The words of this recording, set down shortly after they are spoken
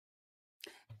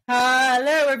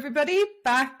Hello, everybody.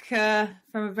 Back from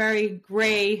a very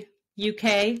grey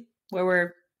UK, where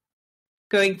we're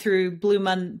going through Blue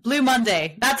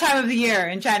Monday, that time of the year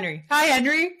in January. Hi,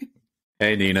 Henry.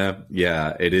 Hey, Nina.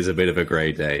 Yeah, it is a bit of a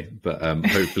grey day, but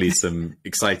hopefully some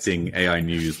exciting AI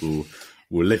news will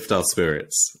lift our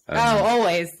spirits.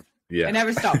 Always. Yeah. It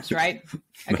never stops, right?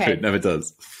 Okay. No, it never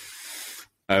does.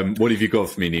 What have you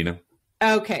got for me, Nina?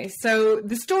 Okay, so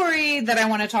the story that I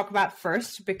want to talk about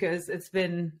first, because it's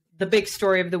been the big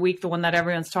story of the week, the one that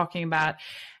everyone's talking about,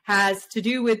 has to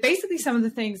do with basically some of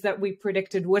the things that we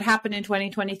predicted would happen in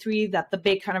 2023, that the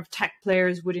big kind of tech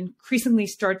players would increasingly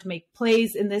start to make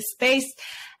plays in this space.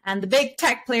 And the big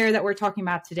tech player that we're talking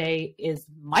about today is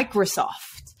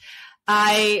Microsoft.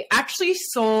 I actually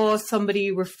saw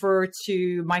somebody refer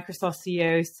to Microsoft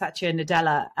CEO Satya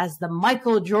Nadella as the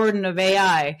Michael Jordan of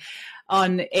AI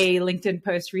on a LinkedIn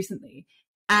post recently.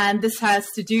 And this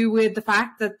has to do with the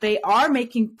fact that they are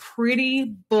making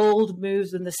pretty bold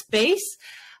moves in the space.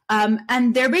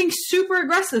 And they're being super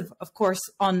aggressive, of course,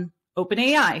 on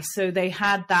OpenAI. So they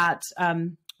had that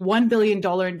 $1 billion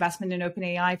investment in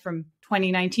OpenAI from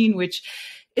 2019, which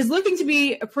is looking to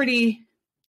be a pretty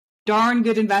darn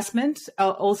good investment.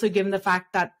 Also, given the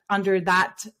fact that under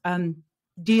that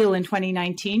deal in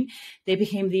 2019, they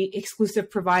became the exclusive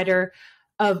provider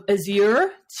of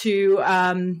Azure to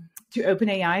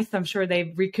OpenAI. So I'm sure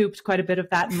they've recouped quite a bit of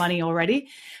that money already.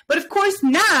 But of course,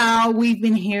 now we've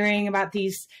been hearing about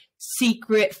these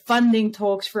secret funding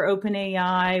talks for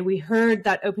OpenAI. We heard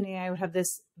that OpenAI would have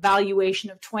this valuation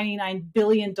of $29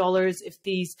 billion if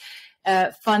these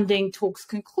funding talks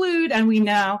conclude. And we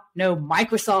now know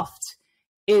Microsoft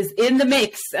is in the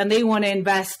mix and they want to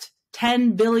invest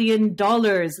 $10 billion into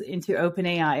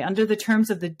OpenAI. Under the terms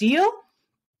of the deal,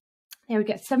 they would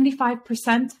get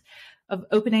 75% of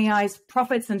OpenAI's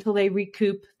profits until they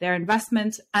recoup their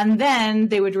investment. And then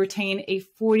they would retain a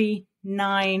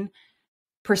 49%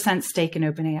 stake in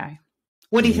OpenAI.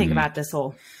 What do you think about this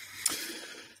all?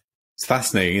 It's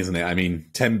fascinating, isn't it? I mean,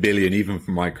 10 billion, even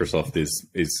for Microsoft,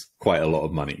 is quite a lot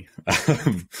of money.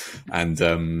 And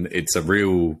it's a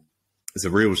real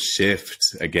shift.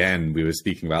 Again, we were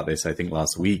speaking about this, I think,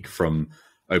 last week, from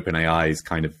OpenAI's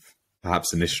kind of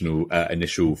perhaps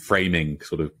initial framing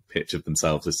sort of pitch of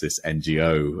themselves as this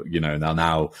NGO,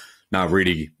 now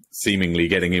really seemingly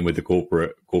getting in with the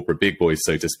corporate big boys,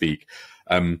 so to speak.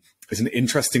 It's an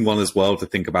interesting one as well to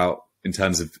think about in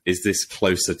terms of, is this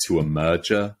closer to a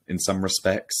merger in some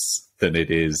respects than it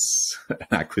is an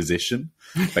acquisition,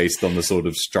 based on the sort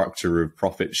of structure of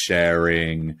profit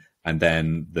sharing and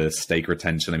then the stake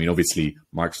retention? I mean, obviously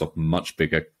Microsoft, much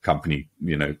bigger company,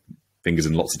 fingers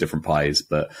in lots of different pies,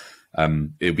 but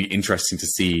it'll be interesting to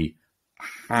see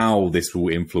how this will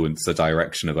influence the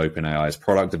direction of OpenAI's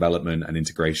product development and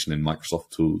integration in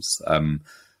Microsoft tools.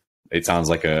 It sounds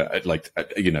like a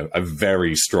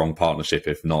very strong partnership,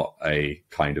 if not a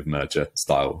kind of merger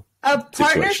style. A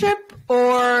partnership,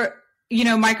 or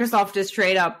Microsoft is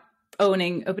straight up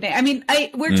owning OpenAI. I mean,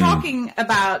 we're talking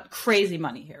about crazy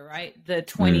money here, right? The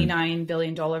 $29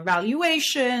 billion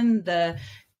valuation, the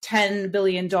 $10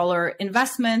 billion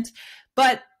investment,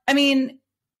 but I mean,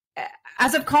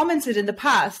 as I've commented in the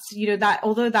past, that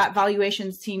although that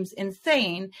valuation seems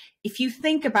insane, if you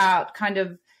think about kind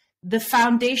of the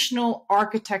foundational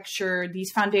architecture,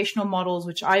 these foundational models,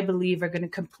 which I believe are going to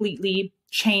completely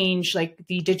change like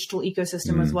the digital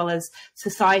ecosystem as well as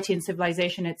society and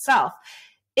civilization itself.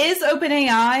 Is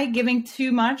OpenAI giving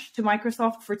too much to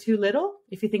Microsoft for too little,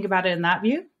 if you think about it in that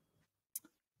view?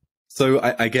 So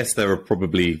I guess there are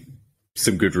probably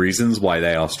some good reasons why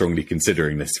they are strongly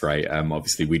considering this, right?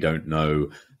 Obviously, we don't know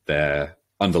their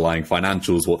underlying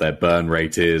financials, what their burn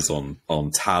rate is on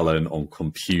talent, on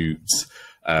compute.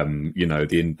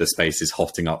 The space is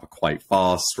hotting up quite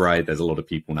fast, right? There's a lot of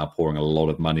people now pouring a lot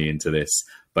of money into this,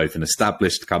 both in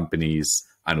established companies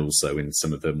and also in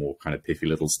some of the more kind of piffy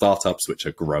little startups, which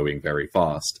are growing very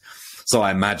fast. So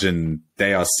I imagine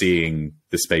they are seeing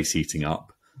the space heating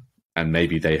up, and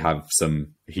maybe they have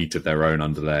some heat of their own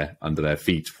under their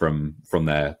feet from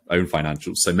their own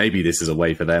financials. So maybe this is a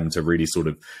way for them to really sort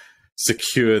of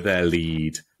secure their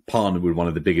lead, partner with one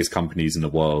of the biggest companies in the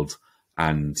world,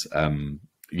 and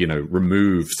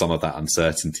remove some of that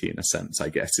uncertainty, in a sense, I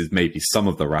guess, is maybe some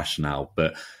of the rationale.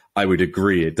 But I would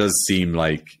agree, it does seem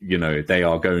like, they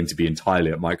are going to be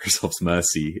entirely at Microsoft's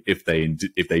mercy if they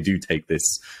do take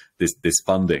this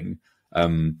funding.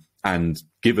 And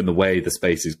given the way the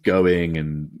space is going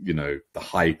and, the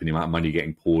hype and the amount of money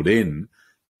getting poured in,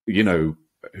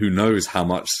 who knows how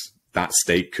much that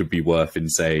stake could be worth in,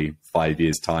 say, 5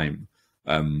 years' time,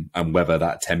 and whether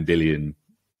that 10 billion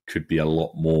could be a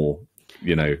lot more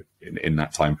in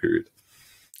that time period?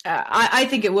 I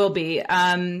think it will be.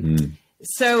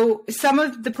 So some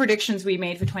of the predictions we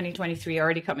made for 2023 are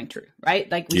already coming true, right?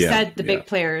 Like we said, the big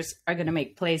players are going to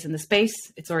make plays in the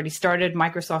space. It's already started.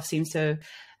 Microsoft seems to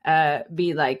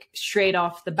be like straight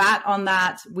off the bat on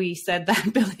that. We said that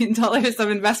 $1 billion of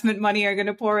investment money are going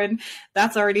to pour in.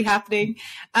 That's already happening.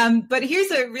 But here's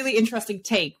a really interesting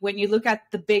take. When you look at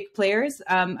the big players,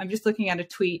 I'm just looking at a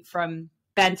tweet from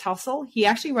Ben Tussle. He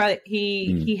actually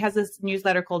he has this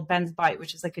newsletter called Ben's Bite,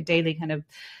 which is like a daily kind of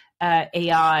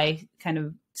AI kind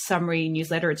of summary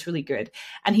newsletter. It's really good.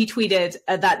 And he tweeted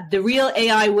that the real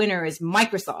AI winner is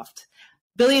Microsoft.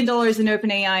 $1 billion in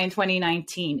OpenAI in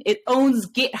 2019. It owns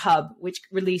GitHub, which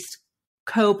released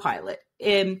Copilot.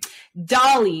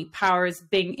 DALL-E powers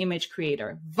Bing image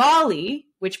creator. Volley,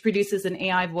 which produces an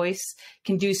AI voice,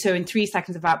 can do so in 3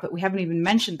 seconds of output. We haven't even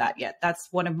mentioned that yet. That's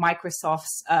one of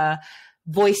Microsoft's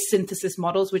voice synthesis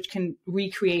models, which can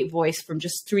recreate voice from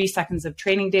just 3 seconds of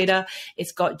training data.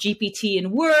 It's got GPT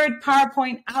in Word,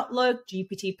 PowerPoint, Outlook,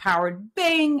 GPT-powered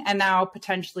Bing, and now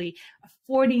potentially a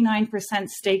 49%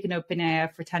 stake in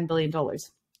OpenAI for $10 billion. Do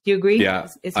you agree? Yeah,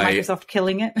 is Microsoft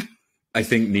killing it? I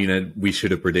think, Nina, we should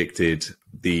have predicted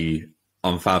the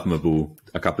unfathomable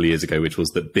a couple of years ago, which was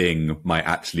that Bing might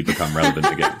actually become relevant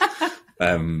again.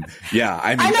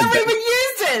 I never even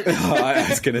used it. I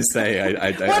was going to say,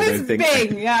 I don't think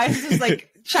Bing? Yeah, it's just like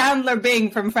Chandler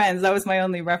Bing from Friends. That was my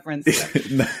only reference.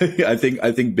 No, I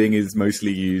think Bing is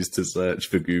mostly used to search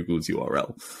for Google's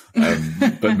URL,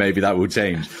 but maybe that will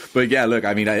change. But yeah, look,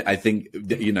 I mean, I think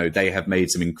they have made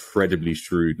some incredibly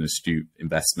shrewd and astute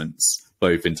investments,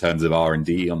 both in terms of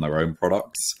R&D on their own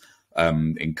products,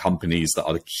 in companies that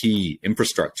are the key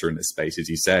infrastructure in this space. As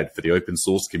you said, for the open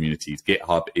source communities,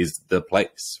 GitHub is the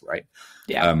place, right?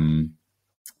 Yeah.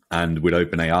 And with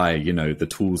OpenAI, the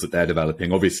tools that they're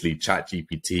developing, obviously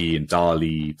ChatGPT and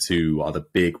DALL-E 2 are the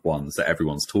big ones that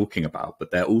everyone's talking about,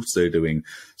 but they're also doing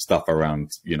stuff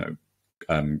around,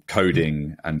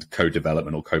 coding and code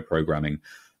development or code programming,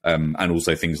 and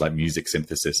also things like music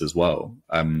synthesis as well.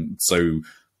 So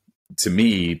to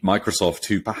me, Microsoft,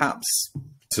 who perhaps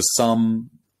to some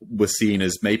were seen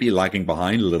as maybe lagging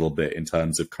behind a little bit in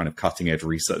terms of kind of cutting edge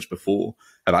research before,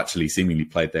 have actually seemingly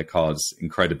played their cards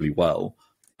incredibly well.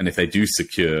 And if they do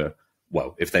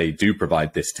if they do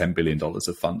provide this $10 billion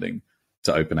of funding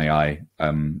to OpenAI,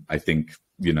 I think,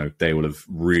 they will have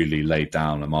really laid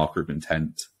down a marker of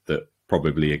intent that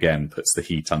probably, again, puts the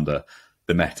heat under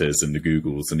the Metas and the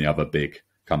Googles and the other big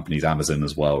companies, Amazon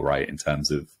as well, right, in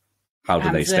terms of how do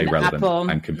they stay relevant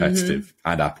and competitive,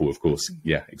 and Apple, of course.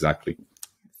 Yeah, exactly.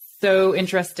 So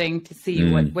interesting to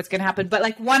see what's going to happen. But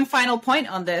like one final point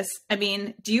on this, I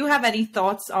mean, do you have any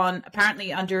thoughts on,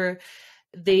 apparently under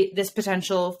this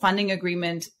potential funding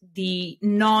agreement, the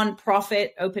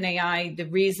non-profit OpenAI, the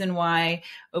reason why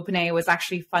OpenAI was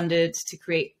actually funded to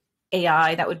create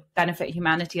AI that would benefit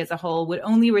humanity as a whole, would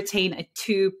only retain a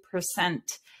 2%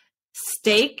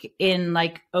 stake in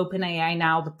like OpenAI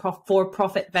now, the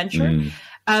for-profit venture.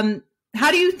 How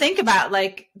do you think about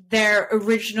like their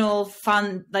original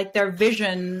fund, like their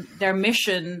vision, their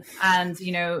mission, and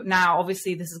now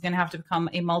obviously this is going to have to become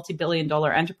a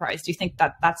multi-billion-dollar enterprise? Do you think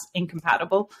that that's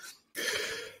incompatible?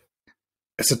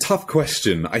 It's a tough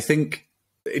question. I think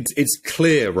it's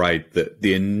clear, right, that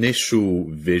the initial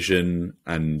vision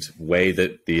and way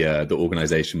that the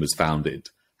organization was founded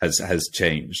has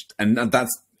changed, and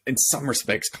that's in some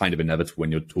respects kind of inevitable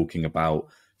when you're talking about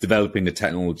developing the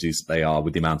technologies that they are,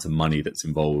 with the amount of money that's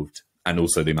involved and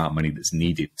also the amount of money that's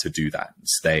needed to do that and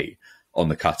stay on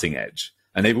the cutting edge.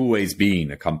 And they've always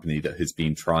been a company that has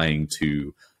been trying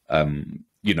to,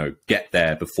 get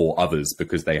there before others,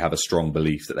 because they have a strong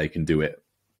belief that they can do it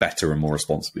better and more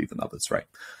responsibly than others, right?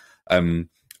 And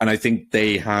I think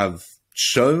they have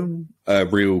shown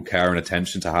real care and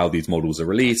attention to how these models are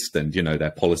released, and,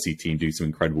 their policy team do some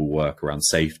incredible work around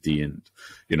safety, and,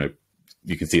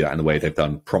 you can see that in the way they've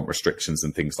done prompt restrictions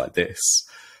and things like this.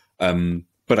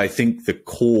 But I think the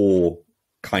core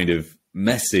kind of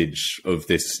message of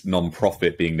this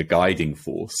nonprofit being the guiding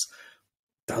force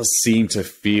does seem to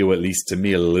feel, at least to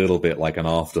me, a little bit like an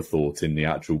afterthought in the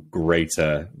actual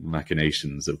greater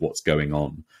machinations of what's going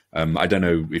on. I don't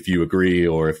know if you agree,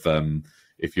 or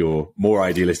if you're more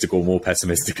idealistic or more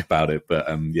pessimistic about it, but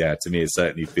to me, it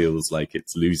certainly feels like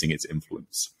it's losing its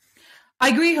influence. I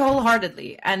agree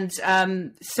wholeheartedly. And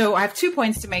so I have 2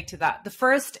 points to make to that. The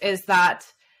first is that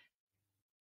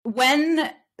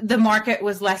when the market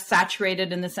was less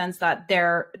saturated, in the sense that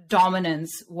their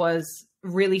dominance was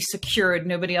really secured,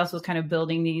 nobody else was kind of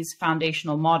building these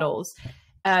foundational models,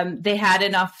 they had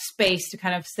enough space to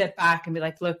kind of sit back and be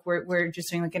like, look, we're just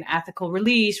doing like an ethical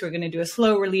release. We're going to do a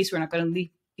slow release. We're not going to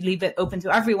leave it open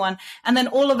to everyone. And then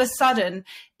all of a sudden,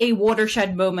 a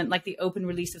watershed moment like the open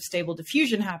release of Stable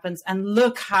Diffusion happens. And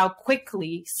look how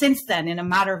quickly, since then, in a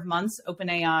matter of months,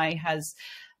 OpenAI has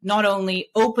not only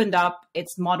opened up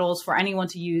its models for anyone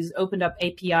to use, opened up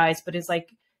APIs, but is like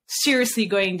seriously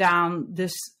going down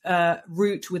this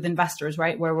route with investors,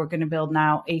 right? Where we're going to build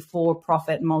now a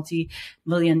for-profit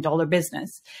multi-million-dollar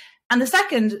business. And the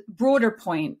second broader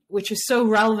point, which is so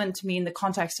relevant to me in the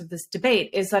context of this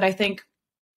debate, is that I think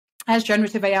as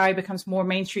generative AI becomes more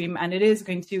mainstream and it is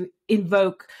going to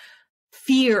invoke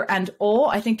fear and awe,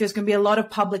 I think there's going to be a lot of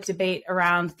public debate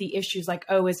around the issues like,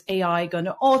 oh, is AI going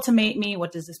to automate me?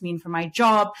 What does this mean for my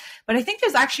job? But I think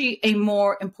there's actually a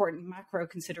more important macro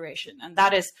consideration, and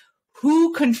that is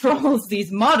who controls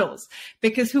these models?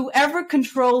 Because whoever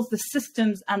controls the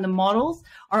systems and the models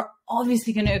are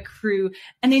obviously going to accrue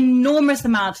an enormous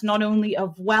amount, not only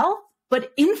of wealth,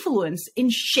 but influence in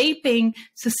shaping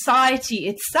society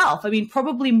itself. I mean,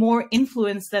 probably more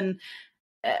influence than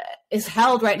is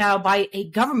held right now by a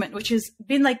government, which has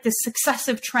been like this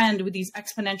successive trend with these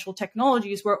exponential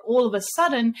technologies where all of a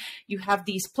sudden you have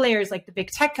these players like the big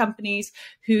tech companies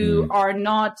who are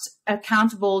not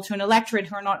accountable to an electorate,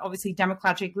 who are not obviously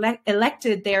democratically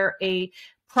elected. They're a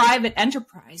private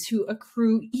enterprise who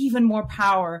accrue even more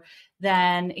power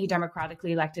than a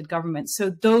democratically elected government.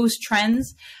 So those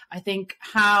trends, I think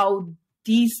how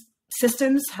these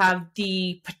systems have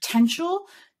the potential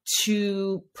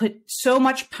to put so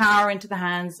much power into the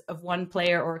hands of one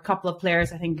player or a couple of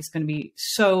players, I think is going to be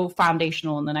so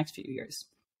foundational in the next few years.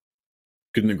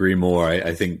 Couldn't agree more.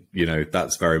 I think,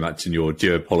 that's very much in your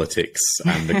geopolitics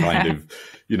and the kind of,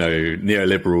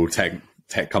 neoliberal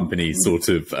tech company sort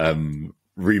of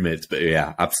remit. But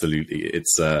yeah, absolutely. It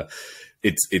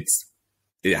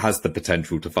has the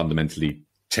potential to fundamentally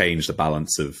change the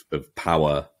balance of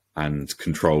power and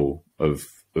control of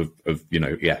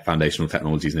foundational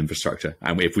technologies and infrastructure.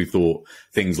 And if we thought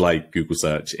things like Google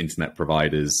search, internet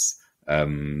providers,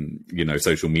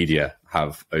 social media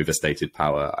have overstated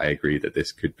power, I agree that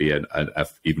this could be an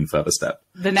even further step.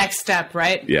 The next step,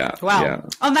 right? Yeah. Wow. Yeah.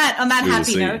 On that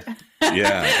happy note.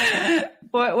 Yeah.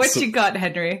 What you got,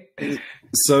 Henry?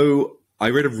 So I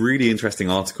read a really interesting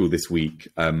article this week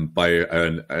by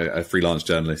a freelance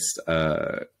journalist,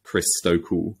 Chris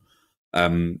Stokell.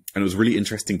 And it was a really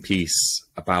interesting piece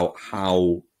about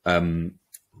how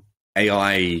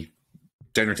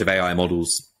generative AI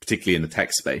models, particularly in the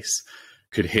tech space,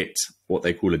 could hit what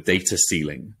they call a data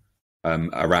ceiling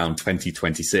around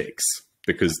 2026,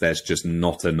 because there's just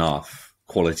not enough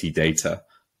quality data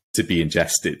to be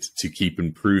ingested to keep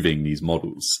improving these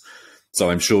models. So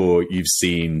I'm sure you've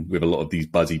seen with a lot of these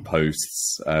buzzy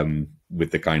posts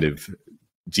with the kind of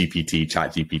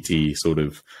ChatGPT sort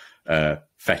of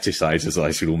fetishizers,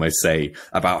 I should almost say,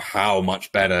 about how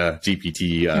much better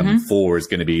GPT-4 is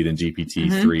going to be than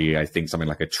GPT-3. I think something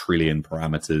like 1 trillion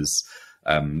parameters,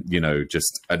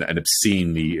 just an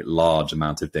obscenely large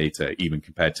amount of data, even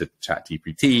compared to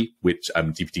ChatGPT, which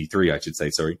GPT-3, I should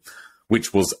say, sorry,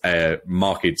 which was a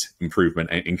marked improvement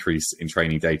and increase in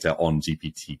training data on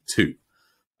GPT-2.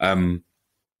 And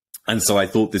so I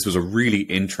thought this was a really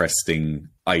interesting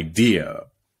idea,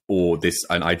 or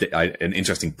an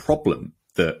interesting problem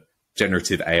that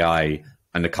generative AI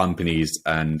and the companies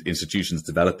and institutions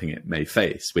developing it may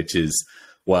face, which is,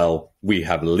 well, we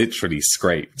have literally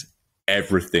scraped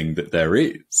everything that there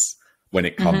is when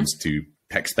it comes to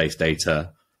text-based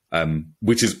data,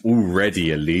 which is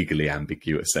already a legally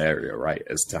ambiguous area, right,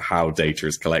 as to how data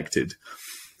is collected.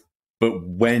 But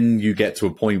when you get to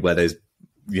a point where there's,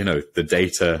 the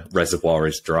data reservoir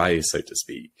is dry, so to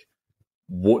speak,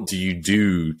 what do you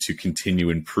do to continue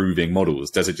improving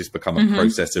models? Does it just become a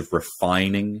process of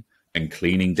refining and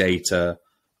cleaning data?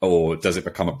 Or does it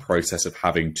become a process of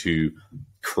having to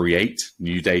create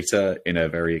new data in a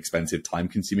very expensive,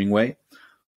 time-consuming way?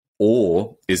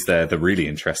 Or is there the really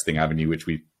interesting avenue, which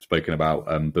we've spoken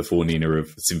about before, Nina,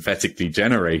 of synthetically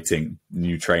generating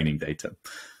new training data?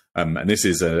 And this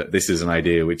is an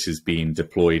idea which has been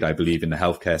deployed, I believe, in the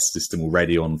healthcare system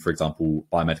already on, for example,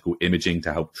 biomedical imaging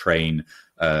to help train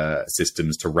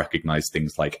systems to recognize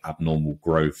things like abnormal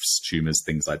growths, tumors,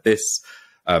 things like this,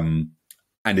 and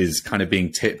is kind of being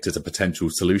tipped as a potential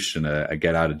solution, a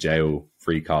get out of jail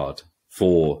free card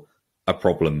for a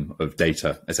problem of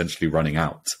data essentially running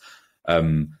out.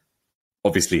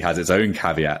 Obviously has its own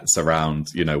caveats around,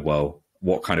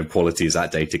 what kind of quality is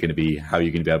that data going to be? How are you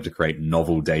going to be able to create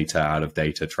novel data out of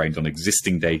data trained on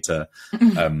existing data?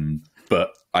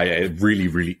 But a really,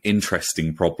 really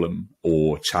interesting problem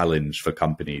or challenge for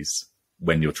companies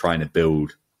when you're trying to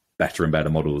build better and better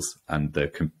models and the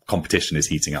competition is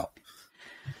heating up.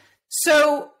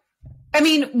 So, I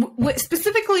mean,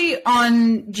 specifically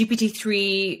on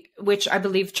GPT-3, which I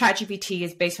believe ChatGPT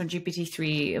is based on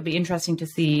GPT-3, it'll be interesting to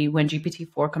see when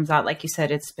GPT-4 comes out. Like you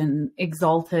said, it's been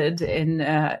exalted in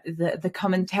the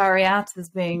commentariat as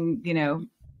being,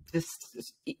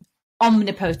 just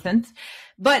omnipotent.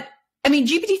 But, I mean,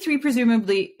 GPT-3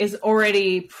 presumably is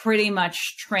already pretty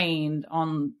much trained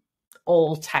on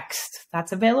all text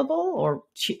that's available, or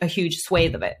a huge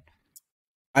swathe of it.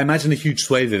 I imagine a huge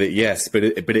swathe of it, yes, but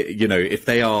if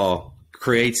they are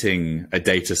creating a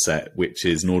data set which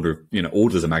is an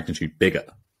orders of magnitude bigger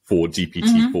for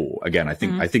GPT-4, again, I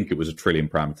think it was 1 trillion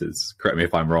parameters. Correct me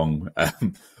if I'm wrong,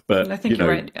 but I think you're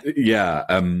right. Yeah,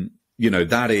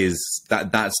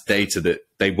 that's data that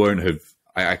they won't have.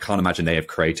 I can't imagine they have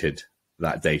created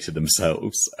that data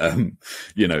themselves.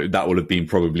 That will have been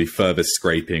probably further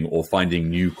scraping or finding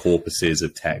new corpuses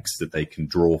of text that they can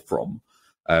draw from.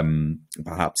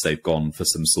 Perhaps they've gone for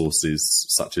some sources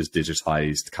such as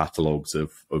digitized catalogs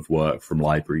of work from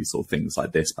libraries or things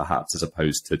like this, perhaps, as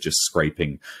opposed to just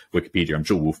scraping Wikipedia. I'm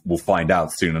sure we'll find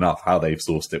out soon enough how they've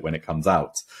sourced it when it comes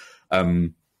out.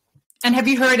 And have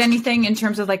you heard anything in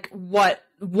terms of like what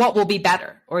will be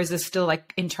better, or is this still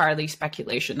like entirely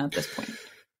speculation at this point?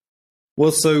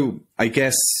 Well, so I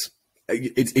guess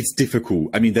it's difficult.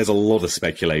 I mean, there's a lot of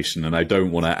speculation, and I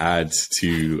don't want to add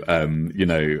to,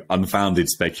 unfounded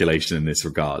speculation in this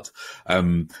regard.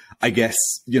 I guess,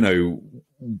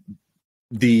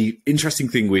 the interesting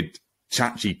thing with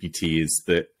ChatGPT is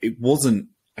that it wasn't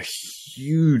a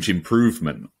huge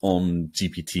improvement on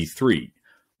GPT-3.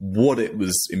 What it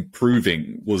was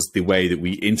improving was the way that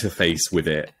we interface with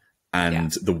it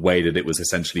and the way that it was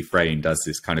essentially framed as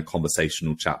this kind of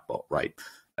conversational chatbot, right?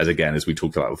 As we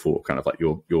talked about before, kind of like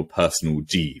your personal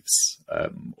Jeeves,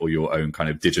 or your own kind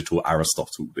of digital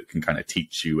Aristotle that can kind of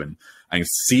teach you and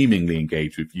seemingly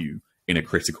engage with you in a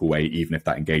critical way, even if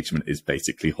that engagement is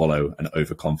basically hollow and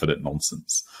overconfident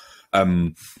nonsense.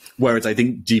 Whereas I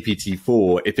think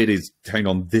GPT-4, if it is trained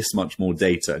on this much more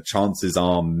data, chances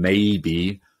are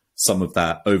maybe some of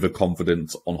that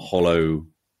overconfidence on hollow,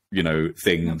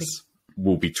 things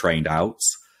will be trained out.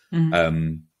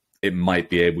 It might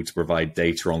be able to provide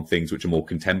data on things which are more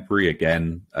contemporary.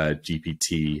 Again,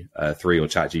 GPT-3 or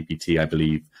ChatGPT, I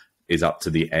believe, is up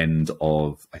to the end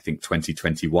of, I think,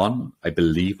 2021, I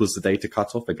believe was the data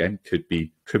cutoff. Again, could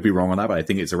be wrong on that, but I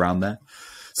think it's around there.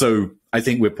 So I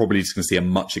think we're probably just going to see a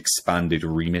much expanded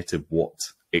remit of what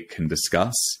it can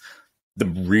discuss. The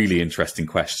really interesting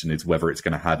question is whether it's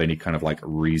going to have any kind of like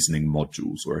reasoning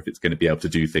modules, or if it's going to be able to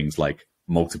do things like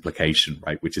multiplication,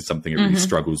 right, which is something it really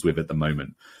struggles with at the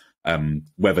moment.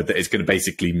 Whether it's going to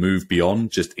basically move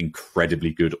beyond just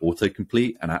incredibly good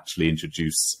autocomplete and actually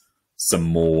introduce some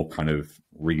more kind of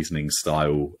reasoning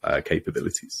style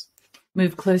capabilities.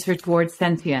 Move closer towards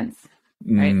sentience.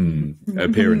 Right?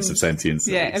 Appearance of sentience.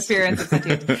 Yeah, appearance of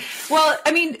sentience. Well,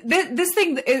 I mean, this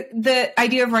thing, the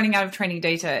idea of running out of training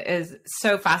data is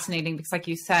so fascinating because, like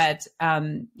you said,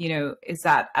 is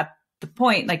that at the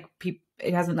point, like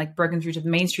it hasn't like broken through to the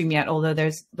mainstream yet, although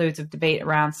there's loads of debate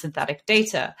around synthetic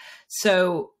data.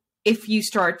 So if you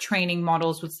start training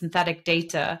models with synthetic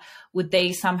data, would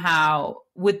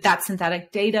that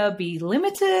synthetic data be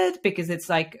limited because it's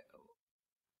like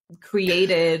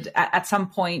created at some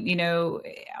point,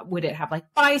 would it have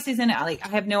like biases in it? Like, I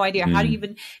have no idea. How do you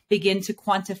even begin to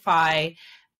quantify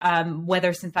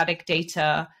whether synthetic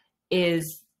data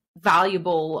is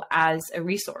valuable as a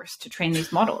resource to train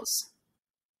these models?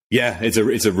 Yeah, it's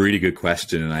a really good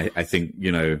question. And I think,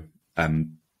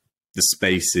 the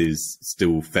space is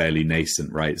still fairly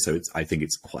nascent, right? So I think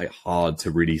it's quite hard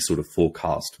to really sort of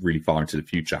forecast really far into the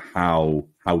future how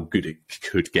good it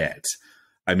could get.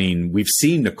 I mean, we've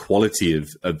seen the quality of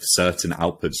certain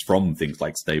outputs from things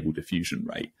like Stable Diffusion,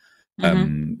 right?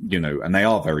 And they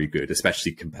are very good,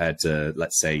 especially compared to,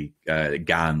 let's say,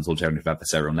 GANs or generative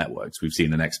adversarial networks. We've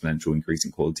seen an exponential increase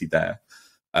in quality there.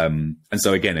 And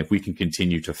so again, if we can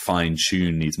continue to fine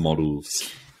tune these models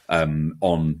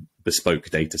on bespoke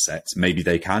data sets, maybe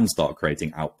they can start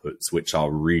creating outputs which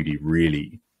are really,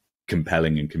 really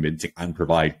compelling and convincing and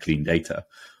provide clean data.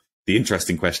 The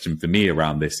interesting question for me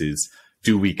around this is,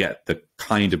 do we get the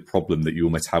kind of problem that you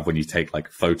almost have when you take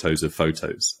like photos of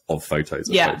photos of photos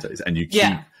of photos, and you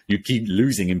keep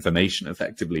losing information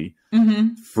effectively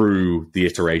through the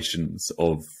iterations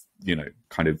of,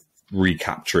 kind of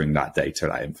recapturing that data,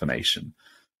 that information.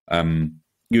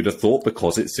 You'd have thought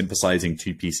because it's synthesizing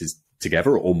two pieces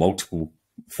together or multiple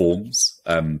forms,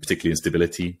 particularly in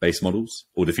stability-based models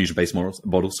or diffusion-based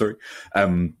models,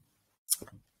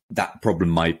 that problem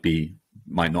might be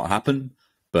might not happen,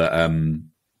 but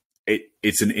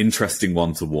it's an interesting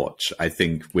one to watch. I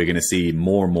think we're going to see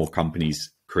more and more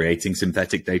companies creating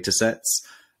synthetic data sets.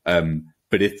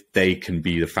 But if they can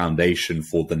be the foundation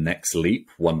for the next leap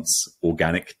once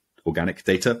organic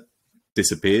data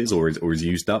disappears or is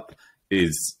used up,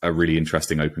 is a really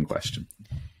interesting open question.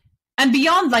 And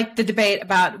beyond like the debate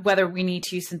about whether we need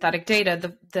to use synthetic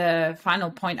data, the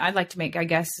final point I'd like to make, I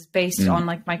guess, is based on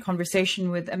like my conversation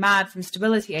with Ahmad from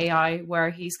Stability AI, where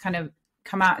he's kind of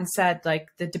come out and said like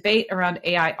the debate around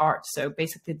AI art. So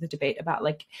basically the debate about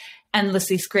like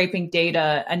endlessly scraping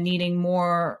data and needing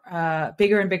more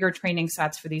bigger and bigger training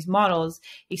sets for these models.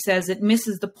 He says it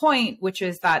misses the point, which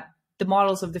is that the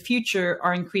models of the future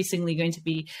are increasingly going to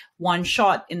be one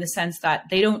shot, in the sense that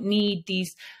they don't need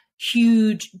these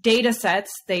huge data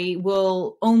sets. They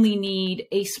will only need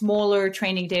a smaller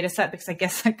training data set, because I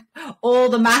guess like all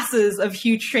the masses of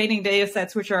huge training data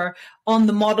sets, which are on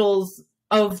the models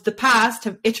of the past,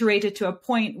 have iterated to a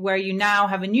point where you now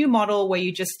have a new model where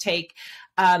you just take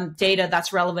data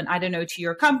that's relevant, I don't know, to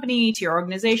your company, to your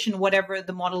organization, whatever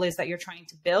the model is that you're trying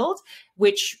to build,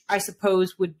 which I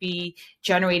suppose would be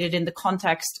generated in the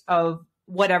context of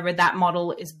whatever that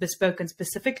model is bespoke and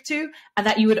specific to, and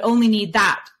that you would only need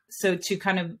that. So to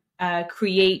kind of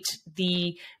create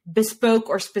the bespoke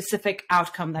or specific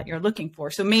outcome that you're looking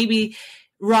for. So maybe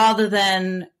rather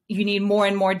than you need more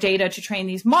and more data to train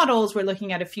these models, we're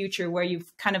looking at a future where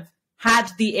you've kind of had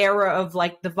the era of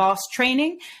like the vast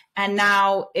training, and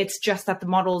now it's just that the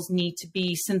models need to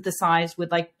be synthesized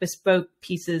with like bespoke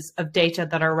pieces of data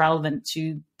that are relevant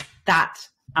to that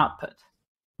output.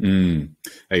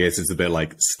 I guess it's a bit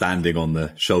like standing on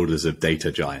the shoulders of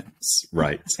data giants,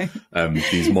 right?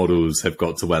 These models have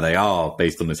got to where they are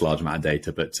based on this large amount of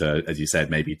data, but as you said,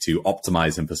 maybe to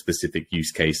optimize them for specific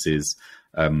use cases,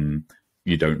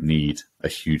 you don't need a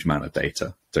huge amount of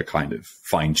data to kind of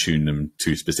fine tune them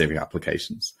to specific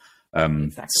applications.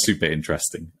 Exactly. Super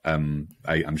interesting.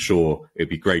 I'm sure it'd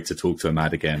be great to talk to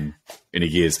Ahmad again in a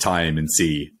year's time and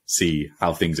see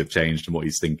how things have changed and what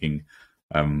he's thinking.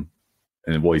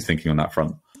 And what he's thinking on that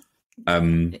front.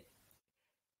 What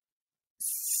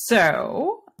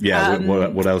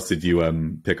else did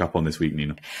you pick up on this week,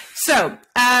 Nina? So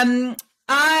I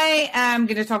am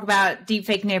going to talk about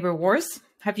Deepfake Neighbor Wars.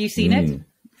 Have you seen it?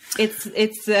 It's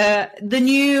the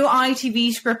new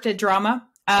ITV scripted drama,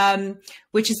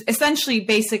 which is essentially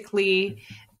basically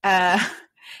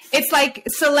it's like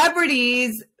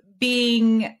celebrities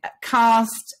being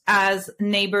cast as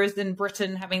neighbors in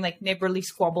Britain, having like neighborly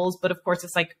squabbles. But of course,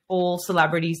 it's like all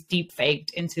celebrities deep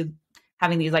faked into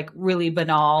having these like really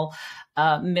banal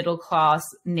middle-class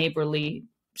neighborly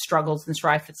struggles and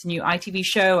strife. It's a new ITV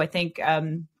show. I think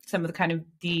some of the kind of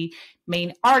the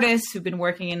main artists who've been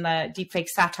working in the deepfake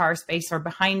satire space are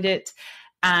behind it.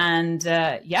 And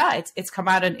it's come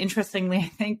out, and interestingly, I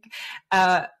think,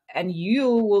 and you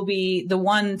will be the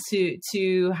one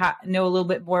to know a little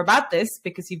bit more about this,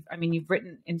 because you've written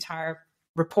an entire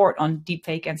report on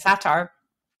deepfake and satire.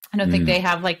 I don't think they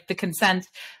have like the consent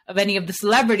of any of the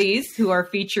celebrities who are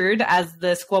featured as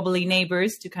the squabbly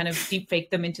neighbors to kind of deepfake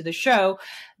them into the show,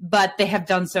 but they have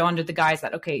done so under the guise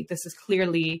that, okay, this is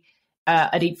clearly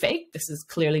a deepfake. This is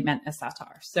clearly meant as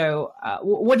satire. So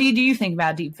what do you think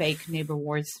about Deepfake Neighbor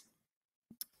Wars?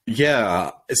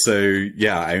 Yeah. So,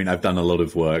 I've done a lot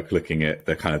of work looking at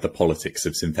the kind of the politics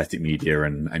of synthetic media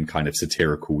and kind of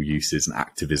satirical uses and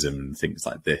activism and things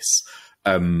like this.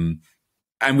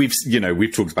 And we've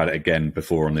talked about it again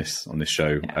before on this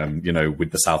show,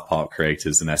 with the South Park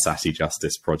creators and their Sassy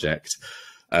Justice project.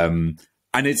 And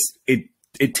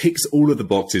it ticks all of the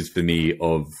boxes for me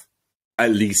of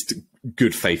at least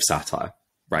good faith satire,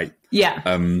 right? Yeah.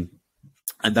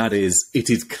 And that is, it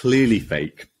is clearly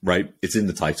fake, right? It's in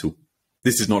the title.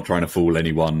 This is not trying to fool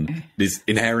anyone. It is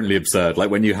inherently absurd. Like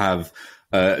when you have,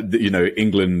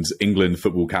 England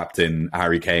football captain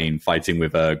Harry Kane fighting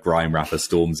with a grime rapper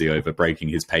Stormzy over breaking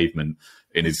his pavement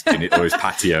in his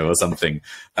patio or something.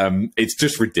 It's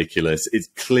just ridiculous. It's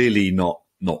clearly not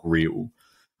real.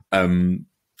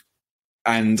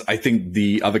 And I think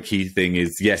the other key thing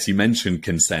is, yes, you mentioned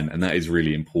consent, and that is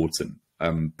really important.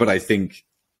 But I think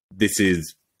this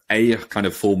is a kind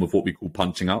of form of what we call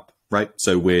punching up, right?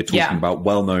 So we're talking about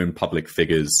well-known public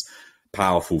figures,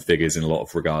 powerful figures in a lot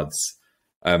of regards.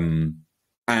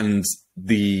 And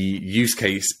the use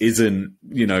case isn't,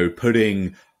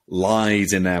 putting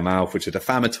lies in their mouth, which are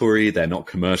defamatory. They're not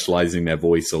commercializing their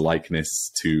voice or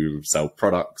likeness to sell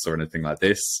products or anything like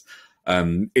this.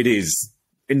 It is,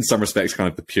 in some respects, kind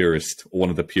of the purest, or one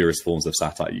of the purest forms of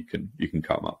satire you can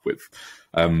come up with.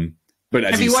 But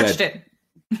as have you watched it?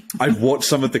 I've watched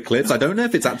some of the clips. I don't know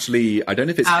if it's out aired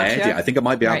yet. I think it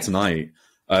might be out tonight.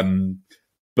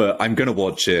 But I'm going to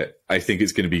watch it. I think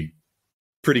it's going to be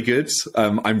pretty good.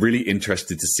 I'm really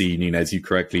interested to see, Nina, as you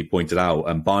correctly pointed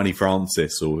out, Barney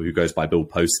Francis, or who goes by Bill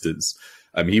Posters.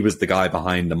 He was the guy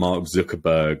behind the Mark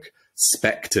Zuckerberg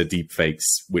Spectre deepfakes,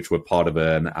 which were part of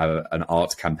an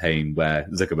art campaign where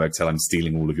Zuckerberg said, "I'm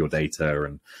stealing all of your data,"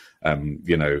 and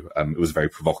it was a very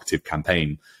provocative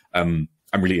campaign. I'm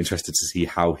really interested to see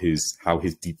how his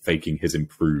deepfaking has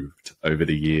improved over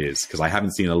the years, because I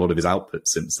haven't seen a lot of his output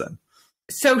since then.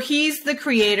 So he's the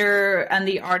creator and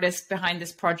the artist behind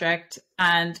this project.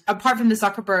 And apart from the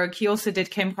Zuckerberg, he also did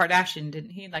Kim Kardashian,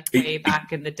 didn't he? Like way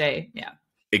back in the day. Yeah.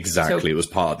 Exactly. So, it was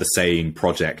part of the same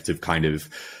project of kind of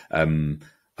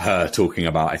her talking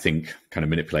about, I think, kind of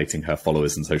manipulating her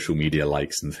followers and social media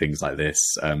likes and things like this,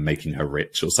 making her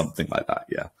rich or something like that.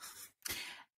 Yeah.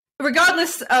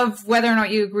 Regardless of whether or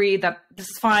not you agree that this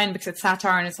is fine because it's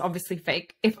satire and it's obviously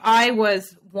fake, if I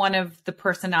was one of the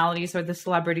personalities or the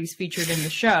celebrities featured in the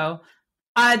show,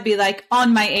 I'd be like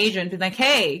on my agent, be like,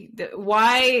 hey,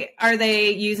 why are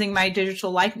they using my digital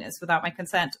likeness without my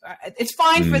consent? It's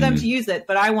fine for them to use it,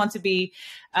 but I want to be,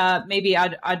 maybe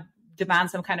I'd demand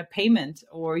some kind of payment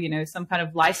or, some kind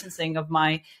of licensing of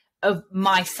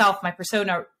myself, my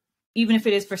persona, even if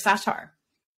it is for satire.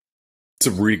 It's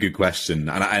a really good question.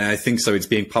 And I think so. It's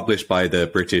being published by the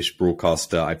British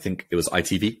broadcaster. I think it was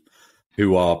ITV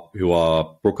who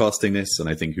are broadcasting this, and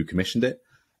I think who commissioned it.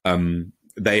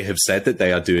 They have said that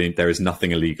there is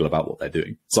nothing illegal about what they're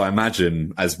doing. So I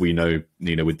imagine, as we know,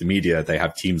 with the media, they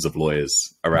have teams of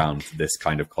lawyers around this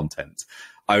kind of content.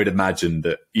 I would imagine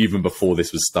that even before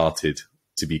this was started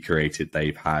to be created,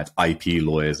 they've had IP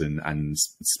lawyers and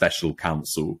special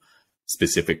counsel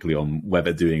specifically on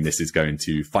whether doing this is going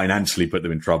to financially put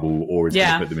them in trouble or is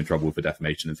going to put them in trouble for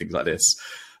defamation and things like this.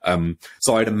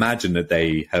 So I'd imagine that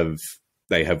they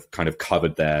have kind of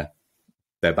covered their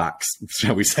backs,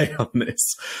 shall we say, on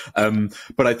this.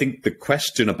 But I think the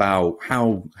question about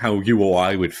how you or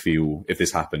I would feel if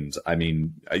this happened, I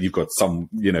mean, you've got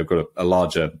got a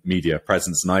larger media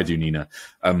presence than I do, Nina.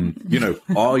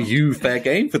 Are you fair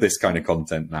game for this kind of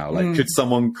content now? Like, could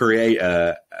someone create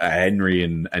a Henry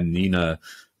and Nina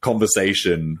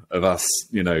conversation of us,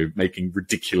 making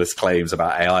ridiculous claims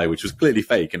about AI, which was clearly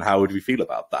fake, and how would we feel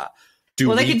about that?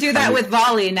 They could do that with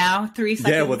Volley now, 3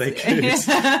 seconds. Yeah, well, they could.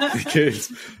 They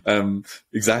could.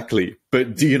 Exactly.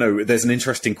 But, there's an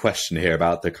interesting question here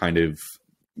about the kind of,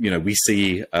 we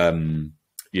see, Mark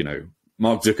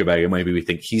Zuckerberg, and maybe we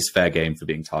think he's fair game for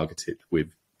being targeted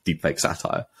with deepfake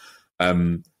satire.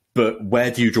 But where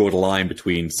do you draw the line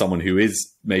between someone who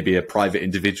is maybe a private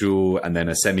individual and then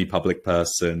a semi-public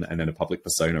person and then a public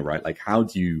persona, right? Like, how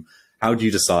do you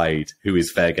decide who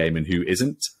is fair game and who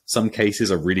isn't? Some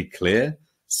cases are really clear.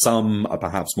 Some are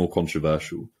perhaps more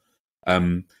controversial.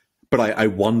 But I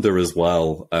wonder as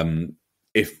well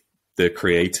if the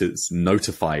creators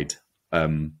notified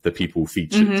the people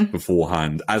featured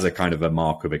beforehand as a kind of a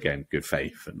mark of, again, good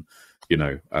faith and,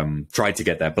 tried to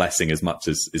get their blessing as much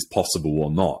as is possible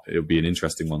or not. It would be an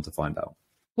interesting one to find out.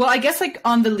 Well, I guess like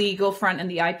on the legal front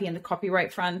and the IP and the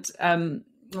copyright front,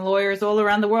 lawyers all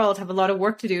around the world have a lot of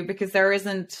work to do because there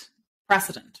isn't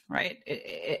precedent, right?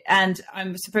 And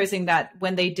I'm supposing that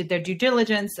when they did their due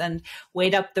diligence and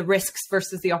weighed up the risks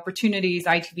versus the opportunities,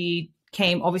 ITV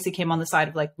obviously came on the side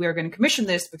of like, we're going to commission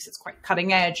this because it's quite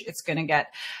cutting edge. It's going to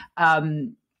get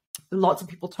lots of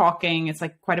people talking. It's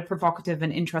like quite a provocative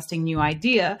and interesting new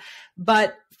idea.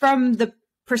 But from the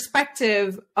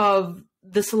perspective of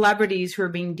the celebrities who are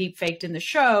being deepfaked in the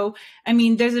show, I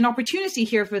mean, there's an opportunity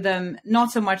here for them,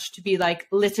 not so much to be like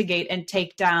litigate and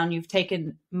take down, you've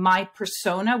taken my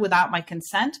persona without my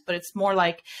consent, but it's more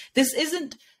like, this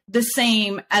isn't the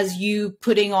same as you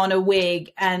putting on a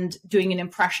wig and doing an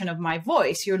impression of my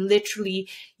voice. You're literally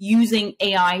using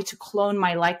AI to clone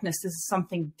my likeness. This is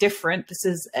something different. This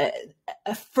is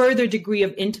a further degree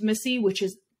of intimacy, which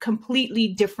is completely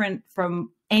different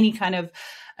from any kind of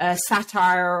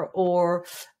satire or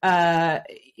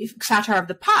satire of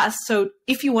the past. So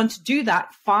if you want to do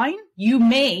that, fine, you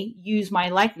may use my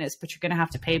likeness, but you're going to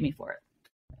have to pay me for it.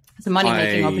 It's a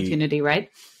money-making opportunity,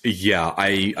 right? Yeah,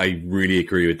 I really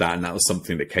agree with that. And that was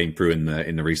something that came through in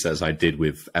the research I did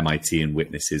with MIT and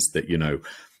witnesses that,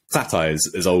 satire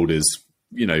is as old as,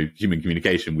 human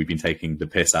communication. We've been taking the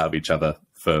piss out of each other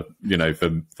for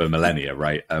millennia,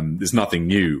 right? There's nothing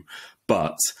new,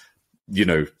 but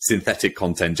synthetic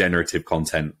content, generative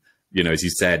content, as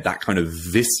you said, that kind of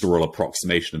visceral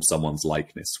approximation of someone's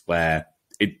likeness where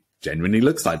it genuinely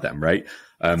looks like them, right?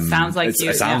 Sounds like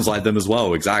it sounds like them as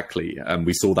well, exactly.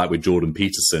 We saw that with Jordan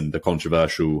Peterson, the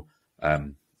controversial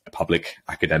public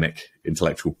academic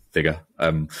intellectual figure,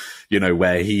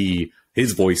 where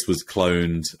his voice was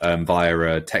cloned via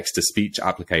a text-to-speech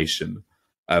application.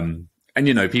 And,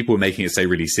 people were making it say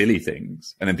really silly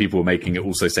things. And then people were making it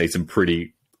also say some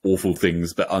pretty awful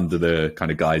things, but under the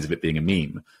kind of guise of it being a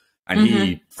meme. And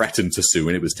he threatened to sue,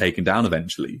 and it was taken down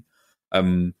eventually.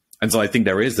 And so I think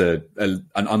there is an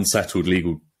unsettled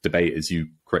legal debate, as you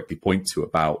correctly point to,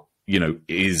 about,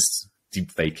 is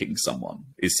deepfaking someone,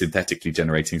 is synthetically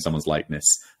generating someone's likeness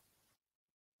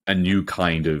a new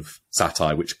kind of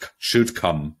satire, which should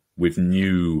come with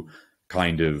new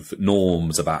kind of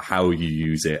norms about how you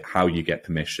use it, how you get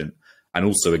permission, and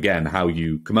also, again, how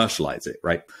you commercialize it,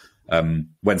 right?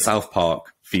 When South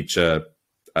Park feature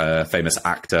a famous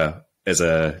actor as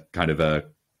a kind of a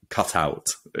cutout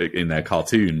in their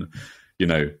cartoon,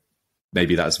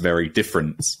 maybe that's very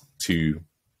different to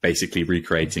basically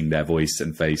recreating their voice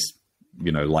and face,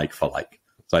 like for like.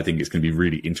 So I think it's going to be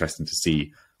really interesting to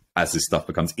see, as this stuff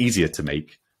becomes easier to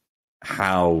make,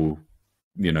 how,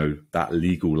 that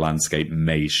legal landscape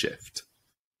may shift.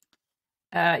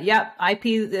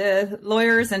 IP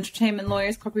lawyers, entertainment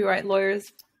lawyers, copyright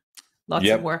lawyers, lots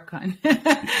of work on.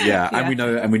 Yeah,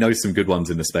 and we know some good ones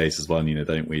in the space as well,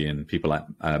 don't we? And people like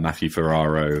Matthew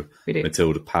Ferraro,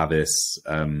 Matilda Pavis,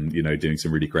 doing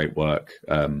some really great work.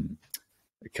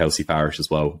 Kelsey Farish as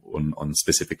well on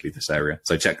specifically this area.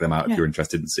 So check them out if you're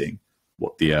interested in seeing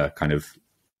what the kind of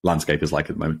landscape is like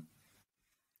at the moment.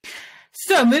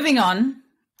 So moving on,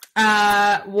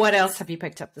 what else have you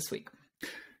picked up this week?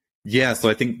 Yeah, so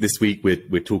I think this week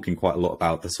we're talking quite a lot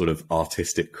about the sort of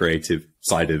artistic, creative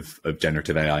side of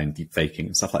generative AI and deepfaking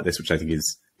and stuff like this, which I think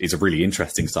is a really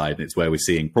interesting side, and it's where we're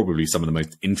seeing probably some of the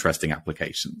most interesting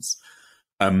applications.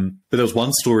 But there was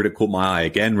one story that caught my eye,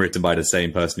 again written by the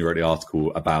same person who wrote the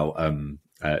article about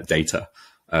data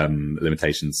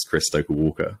limitations, Chris Stoker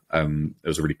Walker. There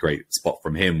was a really great spot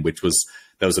from him, which was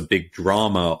there was a big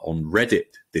drama on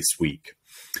Reddit this week,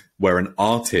 where an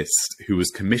artist who was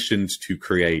commissioned to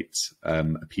create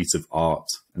a piece of art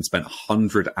and spent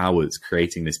 100 hours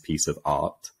creating this piece of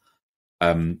art,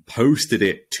 posted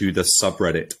it to the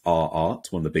subreddit r/art,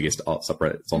 one of the biggest art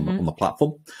subreddits on the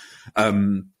platform,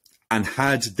 and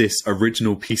had this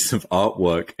original piece of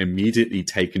artwork immediately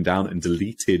taken down and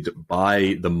deleted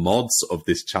by the mods of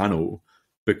this channel,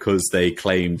 because they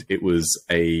claimed it was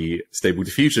a Stable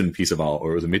Diffusion piece of art,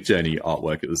 or it was a Midjourney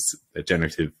artwork. It was a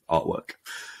generative artwork.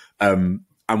 And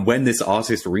when this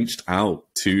artist reached out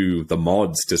to the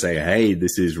mods to say, hey,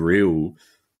 this is real,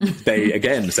 they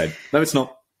again said, no, it's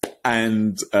not.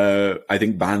 And I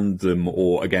think banned them,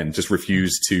 or again, just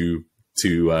refused to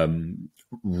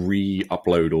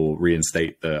re-upload or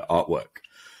reinstate the artwork.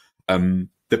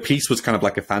 The piece was kind of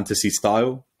like a fantasy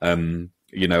style, and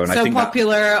so I think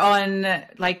popular on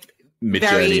like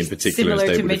Midjourney in particular,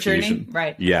 similar to Midjourney,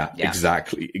 right? Yeah,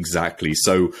 exactly.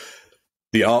 So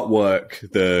the artwork,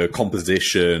 the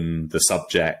composition, the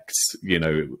subject,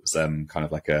 it was kind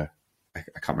of like I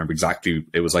can't remember exactly.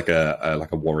 It was like a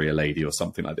warrior lady or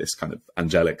something like this, kind of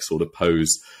angelic sort of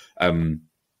pose. Very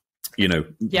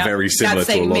similar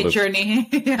to a lot Midjourney.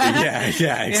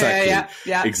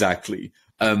 Exactly.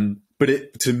 But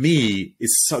it, to me,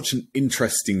 is such an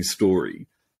interesting story,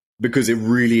 because it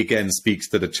really, again, speaks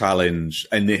to the challenge.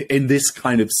 And in this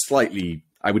kind of slightly,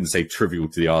 I wouldn't say trivial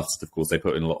to the artist, of course, they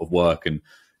put in a lot of work, and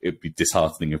it'd be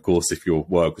disheartening, of course, if your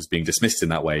work was being dismissed in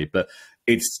that way. But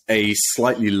it's a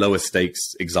slightly lower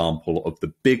stakes example of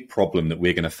the big problem that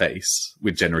we're going to face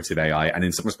with generative AI, and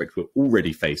in some respects we're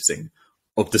already facing,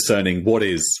 of discerning what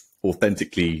is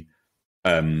authentically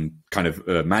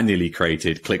manually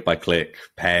created, click by click,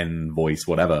 pen, voice,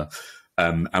 whatever,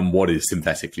 and what is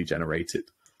synthetically generated.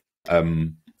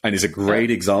 And it's a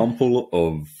great example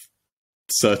of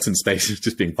certain spaces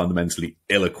just being fundamentally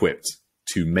ill-equipped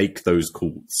to make those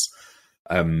calls.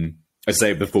 I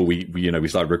say before we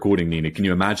started recording, Nina, can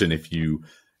you imagine if you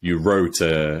wrote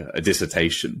a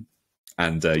dissertation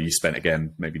and you spent,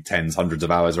 again, maybe tens, hundreds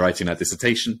of hours writing that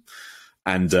dissertation,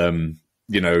 and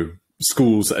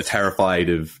schools that are terrified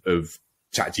of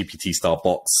ChatGPT style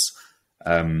bots,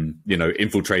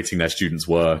 infiltrating their students'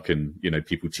 work, and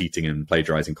people cheating and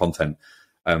plagiarizing content,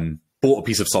 bought a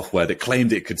piece of software that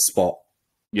claimed it could spot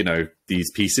these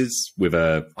pieces with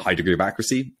a high degree of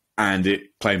accuracy, and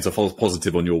it claims a false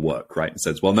positive on your work, right? And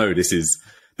says, well, no, this is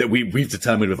that we've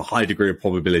determined with a high degree of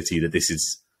probability that this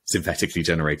is synthetically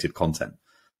generated content.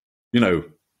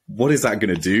 What is that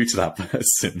going to do to that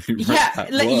person? You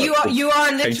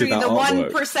are literally the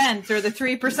 1% or the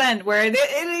 3% where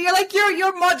you're like,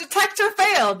 your mod detector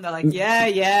failed. And they're like,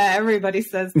 yeah, everybody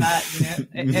says that.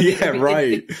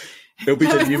 Right. It'll be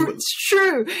the new. It's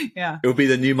true. Yeah. It'll be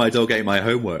the new "my dog ate my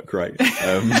homework," right?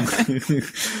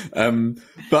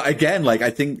 But again, like, I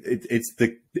think it's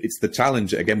the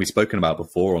challenge again we've spoken about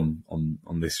before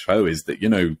on this show, is that,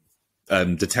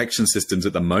 detection systems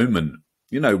at the moment,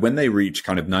 when they reach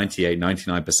kind of 98,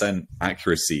 99%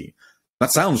 accuracy,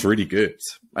 that sounds really good,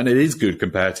 and it is good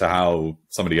compared to how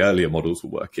some of the earlier models were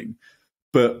working.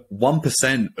 But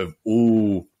 1% of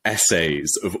all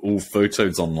essays, of all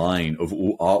photos online, of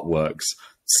all artworks,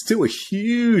 still a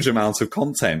huge amount of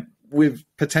content with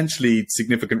potentially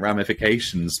significant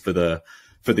ramifications for the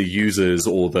users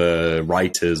or the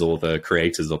writers or the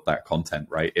creators of that content,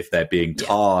 right? If they're being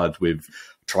tarred with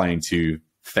trying to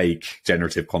fake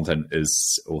generative content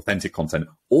as authentic content,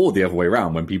 or the other way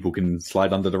around, when people can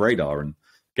slide under the radar and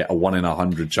get a 1 in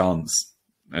 100 chance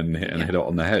and hit it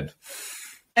on the head.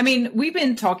 I mean, we've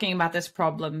been talking about this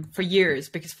problem for years,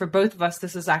 because for both of us,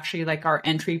 this is actually like our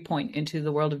entry point into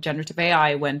the world of generative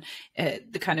AI, when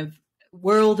the kind of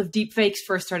world of deepfakes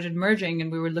first started emerging,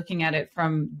 and we were looking at it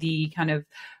from the kind of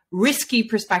risky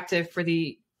perspective for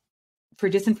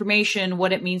disinformation,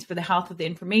 what it means for the health of the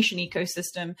information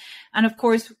ecosystem. And of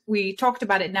course, we talked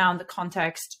about it now in the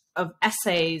context of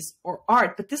essays or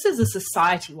art, but this is a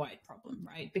society-wide problem,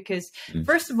 right? Because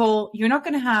first of all, you're not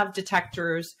going to have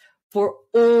detectors for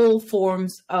all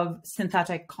forms of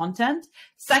synthetic content.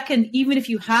 Second, even if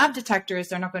you have detectors,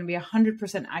 they're not going to be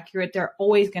 100% accurate. They're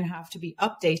always going to have to be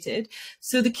updated.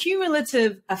 So the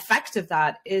cumulative effect of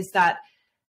that is that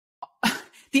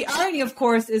the irony, of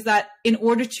course, is that in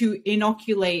order to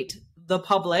inoculate the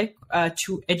public,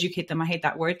 to educate them, I hate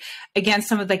that word, against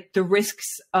some of the risks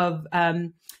of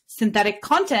synthetic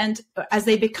content, as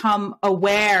they become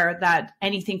aware that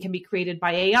anything can be created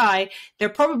by AI, they're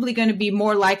probably going to be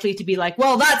more likely to be like,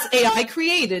 well, that's AI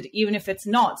created, even if it's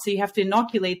not. So you have to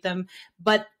inoculate them.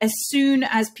 But as soon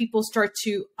as people start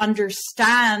to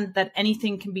understand that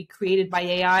anything can be created by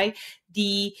AI,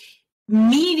 the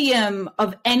medium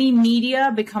of any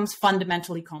media becomes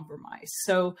fundamentally compromised.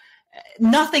 So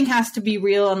nothing has to be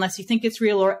real unless you think it's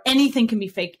real, or anything can be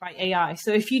faked by AI.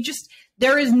 So if you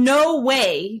there is no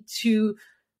way to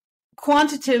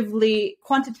quantitatively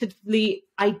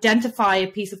identify a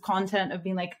piece of content of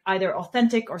being like either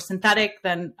authentic or synthetic,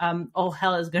 then all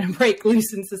hell is going to break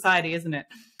loose in society, isn't it?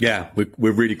 Yeah,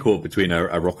 we're really caught between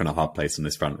a rock and a hard place on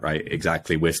this front, right?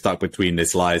 Exactly. We're stuck between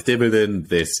this liar's dividend,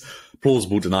 this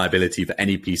plausible deniability for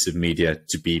any piece of media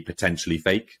to be potentially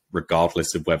fake,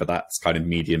 regardless of whether that's kind of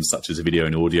mediums such as video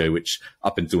and audio, which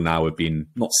up until now have been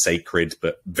not sacred,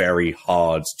 but very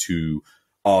hard to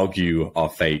argue are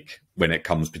fake when it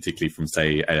comes particularly from,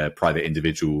 say, a private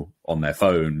individual on their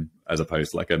phone, as opposed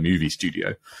to like a movie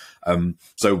studio.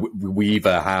 So we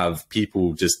either have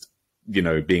people just,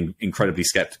 being incredibly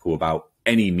skeptical about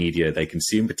any media they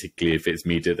consume, particularly if it's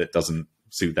media that doesn't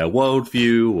suit their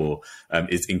worldview or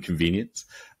is inconvenient.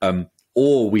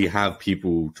 Or we have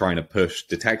people trying to push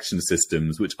detection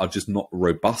systems which are just not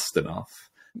robust enough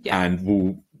and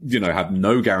will, have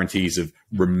no guarantees of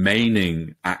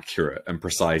remaining accurate and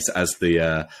precise as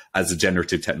the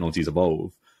generative technologies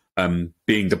evolve,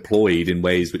 being deployed in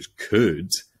ways which could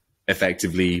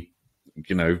effectively,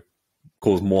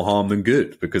 cause more harm than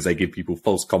good, because they give people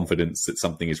false confidence that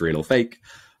something is real or fake,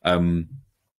 and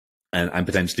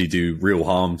potentially do real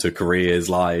harm to careers,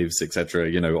 lives, etc.,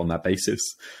 on that basis.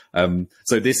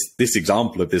 So this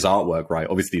example of this artwork, right?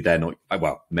 Obviously they're not,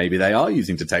 well, maybe they are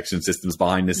using detection systems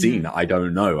behind the scene. I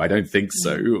don't know. I don't think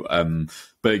so.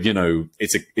 But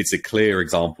it's a clear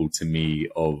example to me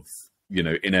of,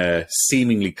 in a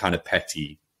seemingly kind of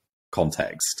petty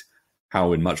context,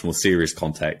 how in much more serious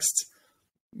context,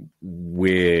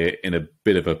 we're in a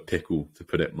bit of a pickle, to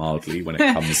put it mildly, when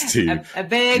it comes to a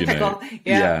big pickle.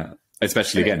 Yeah.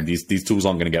 Especially again, these tools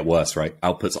aren't going to get worse, right?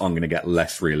 Outputs aren't going to get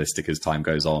less realistic as time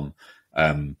goes on.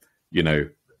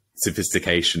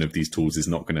 Sophistication of these tools is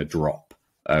not going to drop.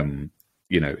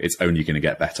 It's only going to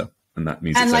get better, and that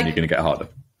means it's only going to get harder.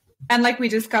 And like we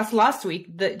discussed last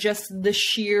week, just the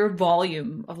sheer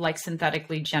volume of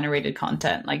synthetically generated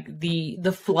content, like the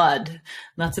flood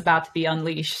that's about to be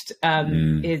unleashed,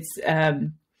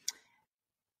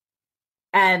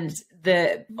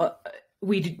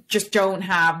 we just don't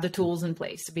have the tools in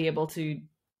place to be able to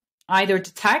either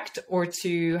detect or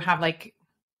to have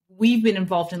we've been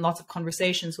involved in lots of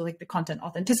conversations with the Content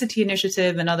Authenticity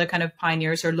Initiative and other kind of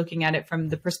pioneers who are looking at it from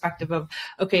the perspective of,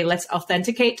 okay, let's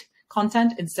authenticate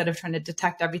content instead of trying to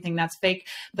detect everything that's fake.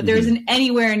 But there isn't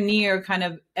anywhere near kind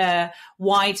of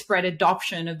widespread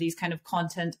adoption of these kind of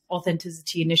content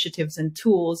authenticity initiatives and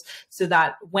tools, so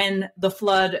that when the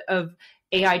flood of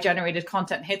AI generated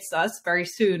content hits us very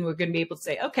soon, we're going to be able to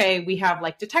say, okay, we have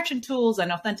like detection tools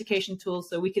and authentication tools.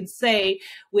 So we can say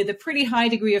with a pretty high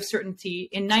degree of certainty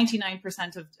in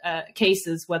 99% of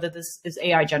cases, whether this is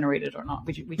AI generated or not.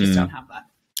 We just don't have that.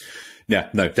 Yeah,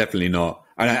 no, definitely not.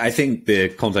 And I think the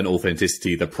content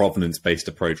authenticity, the provenance-based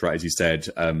approach, right, as you said,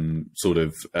 sort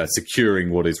of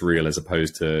securing what is real as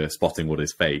opposed to spotting what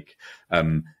is fake,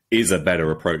 is a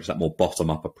better approach. That more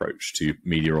bottom-up approach to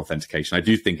media authentication, I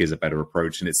do think, is a better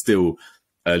approach. And it's still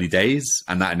early days.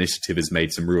 And that initiative has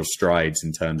made some real strides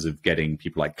in terms of getting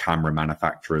people like camera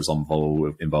manufacturers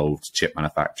involved, chip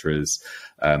manufacturers,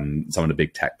 some of the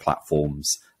big tech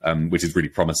platforms, which is really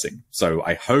promising. So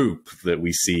I hope that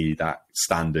we see that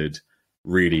standard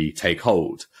really take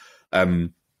hold.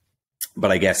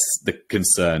 But I guess the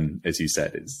concern, as you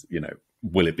said, is,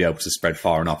 will it be able to spread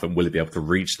far enough, and will it be able to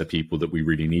reach the people that we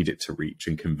really need it to reach,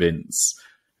 and convince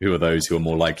who are those who are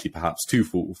more likely perhaps to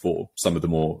fall for some of the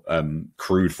more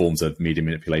crude forms of media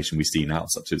manipulation we see now,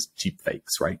 such as cheap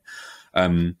fakes, right?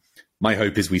 My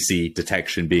hope is we see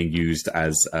detection being used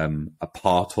as a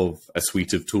part of a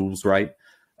suite of tools, right?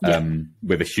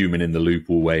 With a human in the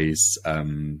loop always,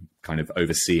 kind of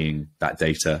overseeing that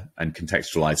data and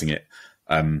contextualizing it.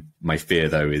 My fear,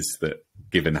 though, is that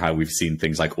given how we've seen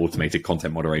things like automated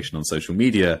content moderation on social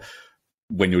media,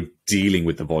 when you're dealing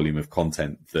with the volume of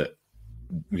content that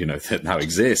that now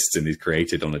exists and is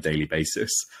created on a daily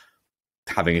basis,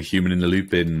 having a human in the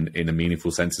loop in a meaningful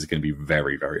sense is going to be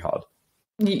very, very hard.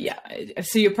 Yeah.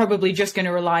 So you're probably just going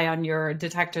to rely on your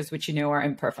detectors, which are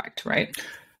imperfect, right?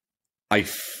 I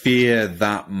fear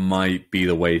that might be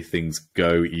the way things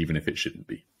go, even if it shouldn't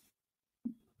be.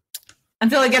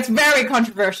 Until it gets very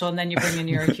controversial, and then you bring in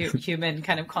your human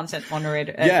kind of content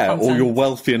moderator. Or you're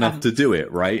wealthy enough to do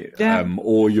it, right? Yeah.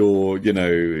 Or you're,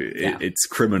 it's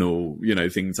criminal.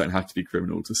 Things don't have to be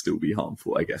criminal to still be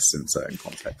harmful, I guess, in certain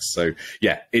contexts. So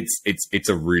yeah, it's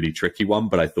a really tricky one.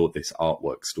 But I thought this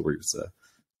artwork story was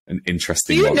an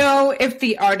interesting one. Do you know if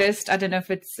the artist? I don't know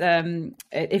if it's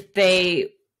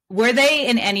were they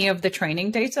in any of the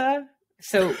training data?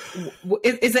 So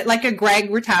is it like a Greg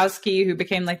Rutowski, who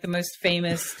became like the most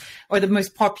famous or the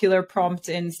most popular prompt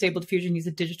in Stable Diffusion? He's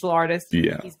a digital artist.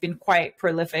 Yeah. He's been quite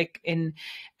prolific and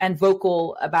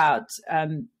vocal about,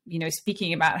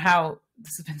 speaking about how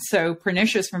this has been so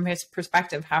pernicious from his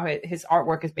perspective, how his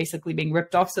artwork is basically being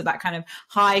ripped off. So that kind of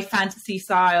high fantasy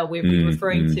style we've been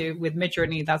referring to with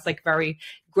Midjourney, that's like very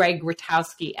Greg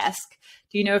Rutowski-esque.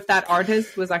 Do you know if that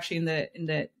artist was actually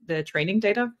in the training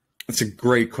data? That's a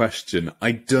great question.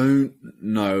 I don't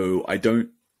know. I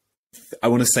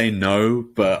want to say no,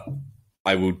 but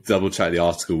I will double check the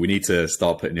article. We need to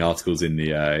start putting the articles in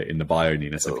the bio,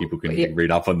 Nina, so people can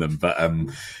read up on them. But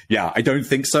I don't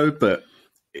think so, but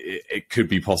it could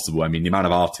be possible. I mean, the amount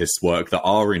of artists' work that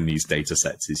are in these data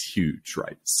sets is huge,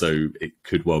 right? So it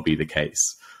could well be the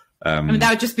case. That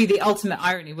would just be the ultimate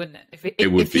irony, wouldn't it?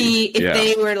 If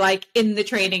they were like in the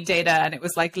training data and it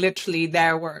was like literally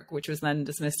their work, which was then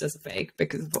dismissed as a fake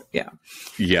because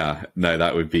no,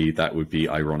 that would be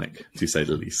ironic, to say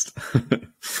the least.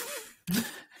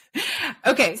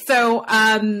 Okay, so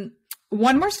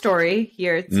one more story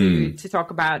here to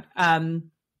talk about.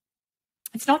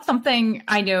 It's not something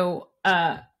I know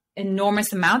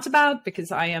enormous amount about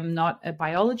because I am not a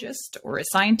biologist or a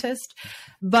scientist,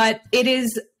 but it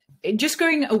is just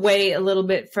going away a little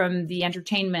bit from the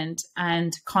entertainment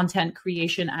and content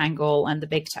creation angle and the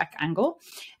big tech angle.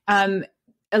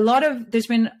 There's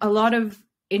been a lot of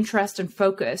interest and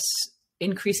focus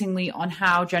increasingly on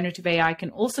how generative AI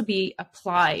can also be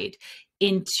applied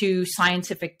into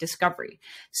scientific discovery.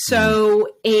 So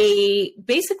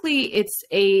basically it's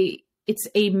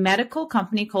a medical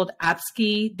company called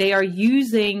AbbSci. They are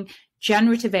using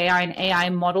generative AI and AI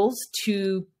models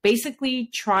to basically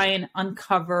try and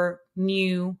uncover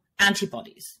new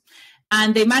antibodies.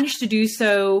 And they managed to do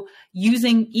so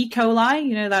using E.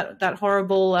 coli, that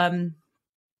horrible, a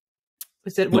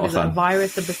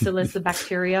virus, a bacillus, a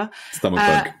bacteria? Stomach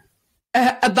bug.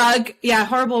 A bug,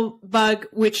 horrible bug,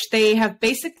 which they have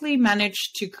basically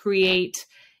managed to create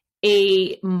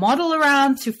a model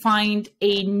around to find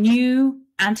a new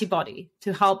antibody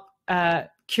to help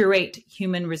curate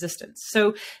human resistance.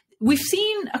 So we've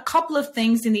seen a couple of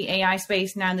things in the AI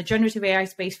space now, in the generative AI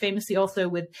space, famously also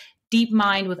with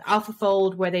DeepMind, with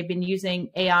AlphaFold, where they've been using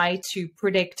AI to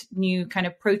predict new kind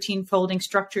of protein folding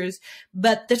structures.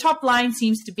 But the top line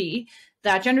seems to be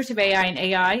that generative AI and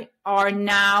AI are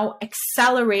now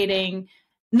accelerating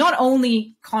not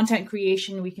only content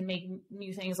creation, we can make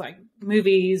new things like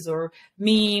movies or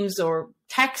memes or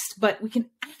text, but we can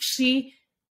actually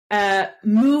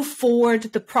move forward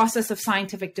the process of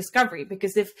scientific discovery.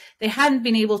 Because if they hadn't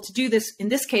been able to do this, in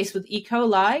this case with E.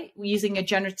 coli, using a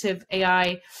generative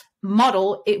AI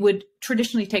model, it would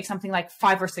traditionally take something like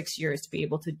 5 or 6 years to be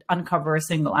able to uncover a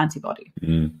single antibody.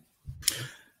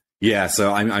 Yeah,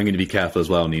 so I'm going to be careful as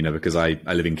well, Nina, because I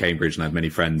live in Cambridge and I have many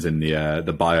friends in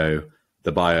the bio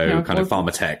kind of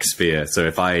pharmatech sphere. So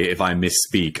if I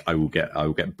misspeak, I will get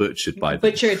butchered by them.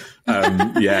 Butchered.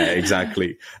 Yeah,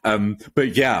 exactly.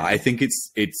 But yeah, I think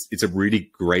it's a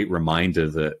really great reminder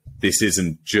that this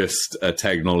isn't just a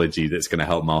technology that's going to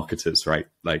help marketers, right?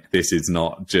 Like, this is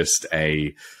not just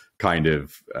a kind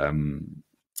of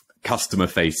customer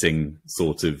facing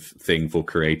sort of thing for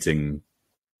creating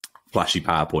flashy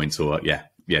PowerPoints or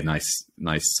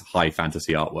nice high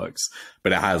fantasy artworks,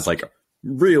 but it has like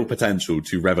real potential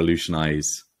to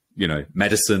revolutionize,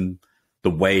 medicine, the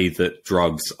way that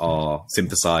drugs are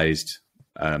synthesized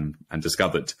and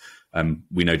discovered.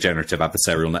 We know generative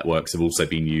adversarial networks have also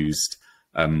been used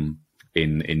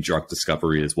in drug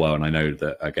discovery as well. And I know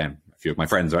that, again, a few of my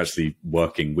friends are actually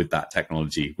working with that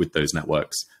technology, with those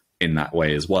networks in that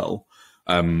way as well.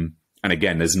 And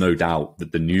again, there's no doubt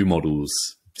that the new models,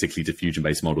 particularly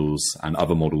diffusion-based models and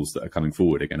other models that are coming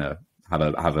forward, are going to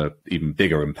have a even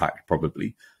bigger impact,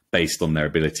 probably based on their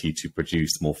ability to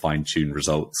produce more fine-tuned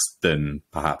results than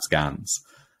perhaps GANs.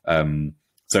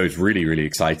 So it's really, really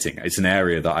exciting. It's an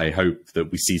area that I hope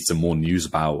that we see some more news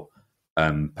about,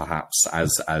 perhaps as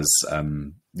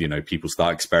people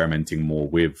start experimenting more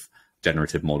with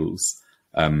generative models.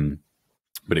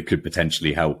 But it could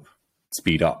potentially help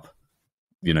speed up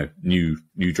new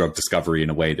drug discovery in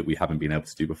a way that we haven't been able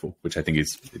to do before, which I think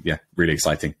is, really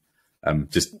exciting. I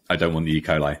don't want the E.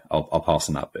 coli. I'll pass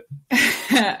on that bit.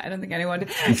 I don't think anyone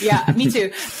did. Yeah, me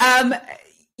too.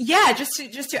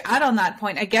 Just to add on that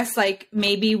point, I guess like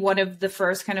maybe one of the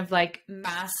first kind of like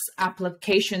mass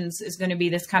applications is going to be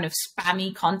this kind of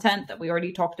spammy content that we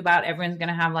already talked about. Everyone's going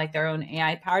to have like their own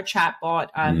AI powered chatbot.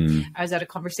 I was at a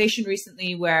conversation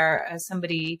recently where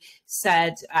somebody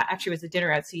said, actually it was a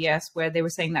dinner at CES, where they were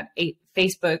saying that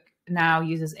Facebook now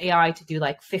uses AI to do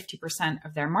like 50%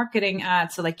 of their marketing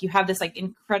ads. So like you have this like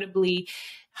incredibly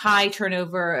high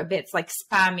turnover, a bit like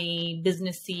spammy,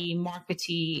 businessy,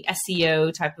 markety,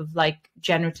 SEO type of like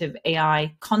generative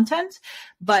AI content,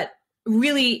 but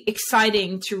really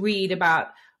exciting to read about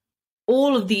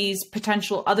all of these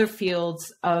potential other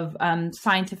fields of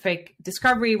scientific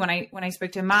discovery. When I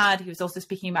spoke to Ahmad, he was also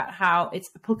speaking about how it's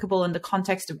applicable in the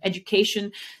context of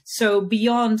education. So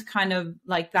beyond kind of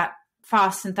like that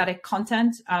fast synthetic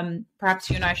content, perhaps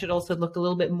you and I should also look a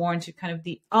little bit more into kind of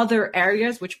the other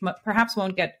areas, which perhaps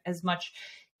won't get as much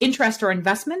interest or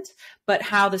investment, but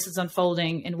how this is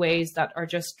unfolding in ways that are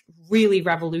just really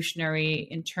revolutionary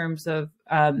in terms of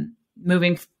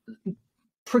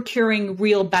procuring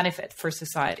real benefit for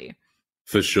society.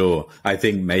 For sure. I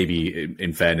think maybe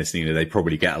in fairness, they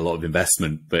probably get a lot of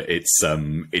investment, but it's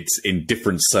in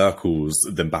different circles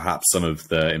than perhaps some of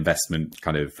the investment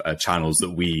kind of channels that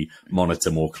we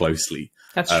monitor more closely.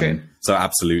 That's true. So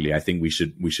absolutely. I think we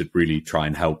should really try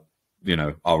and help,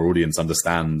 our audience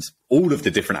understand all of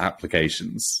the different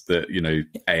applications that,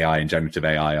 AI and generative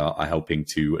AI are helping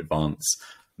to advance.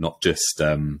 Not just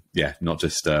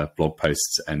blog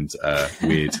posts and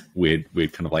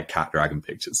weird kind of like cat dragon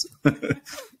pictures.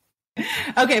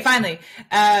 Okay, finally,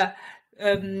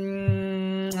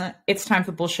 it's time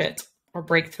for bullshit or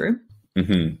breakthrough.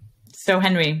 Mm-hmm. So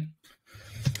Henry,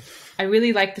 I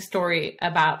really like the story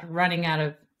about running out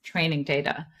of training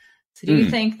data. So do you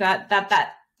think that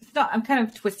I'm kind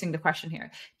of twisting the question here.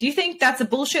 Do you think that's a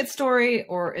bullshit story,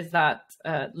 or is that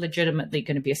legitimately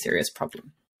going to be a serious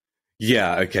problem?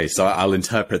 Yeah, okay. So I'll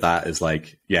interpret that as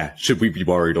like, should we be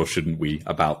worried or shouldn't we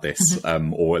about this?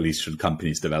 Mm-hmm. Or at least should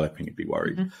companies developing it be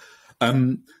worried?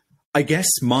 Mm-hmm. I guess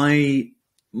my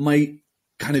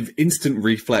kind of instant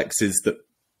reflex is that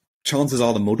chances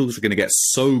are the models are going to get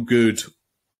so good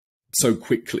so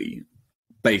quickly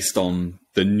based on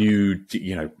the new,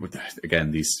 again,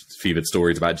 these fevered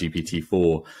stories about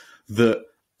GPT-4, that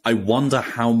I wonder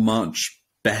how much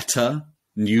better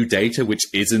new data, which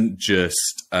isn't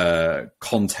just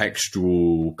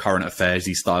contextual current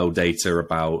affairs-y style data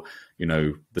about,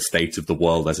 the state of the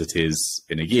world as it is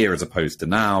in a year as opposed to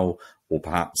now, or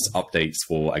perhaps updates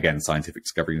for, again, scientific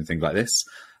discovery and things like this.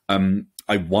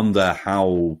 I wonder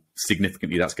how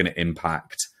significantly that's going to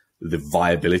impact the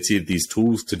viability of these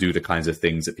tools to do the kinds of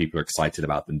things that people are excited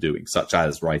about them doing, such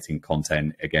as writing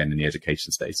content, again, in the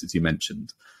education space, as you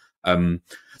mentioned.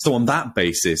 So on that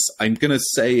basis, I'm going to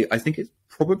say I think it's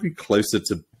probably closer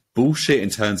to bullshit in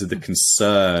terms of the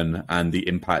concern and the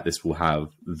impact this will have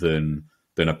than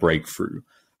a breakthrough.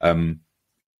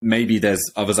 maybe there's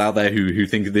others out there who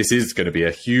think this is going to be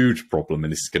a huge problem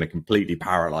and this is going to completely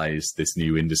paralyze this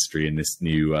new industry and this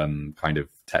new kind of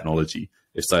technology.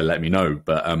 If so, let me know.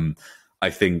 But I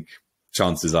think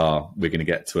chances are we're going to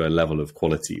get to a level of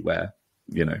quality where,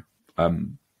 you know,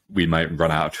 we might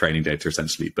run out of training data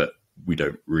essentially, but we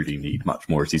don't really need much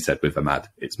more, as you said with Ahmad.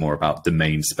 It's more about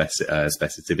domain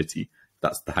specificity.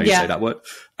 That's how you say that word.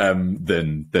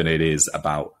 Than it is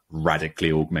about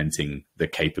radically augmenting the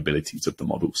capabilities of the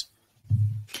models.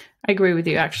 I agree with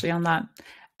you actually on that.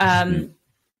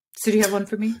 So do you have one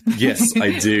for me? Yes,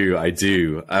 I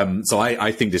do. So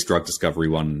I think this drug discovery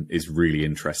one is really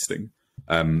interesting.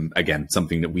 Again,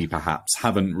 something that we perhaps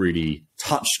haven't really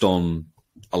touched on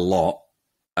a lot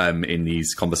in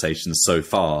these conversations so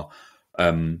far.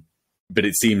 But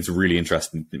it seems really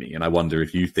interesting to me. And I wonder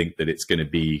if you think that it's going to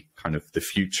be kind of the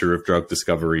future of drug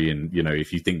discovery. And, you know,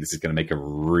 if you think this is going to make a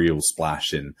real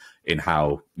splash in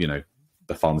how, you know,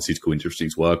 the pharmaceutical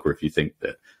industries work, or if you think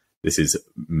that this is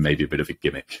maybe a bit of a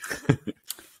gimmick.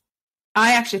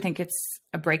 I actually think it's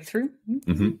a breakthrough.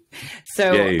 Mm-hmm.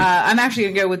 So I'm actually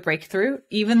going to go with breakthrough,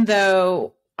 even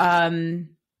though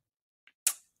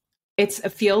it's a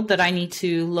field that I need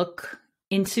to look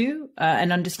into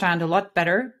and understand a lot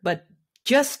better. But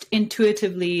just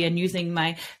intuitively and using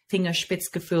my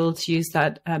Fingerspitzgefühl, to use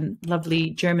that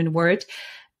lovely German word,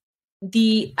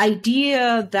 the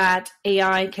idea that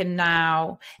AI can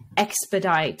now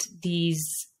expedite these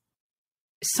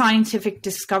scientific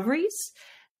discoveries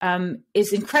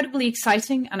is incredibly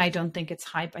exciting. And I don't think it's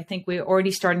hype. I think we're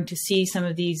already starting to see some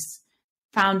of these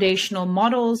foundational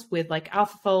models with like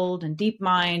AlphaFold and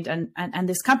DeepMind and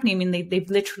this company. I mean, they've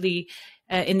literally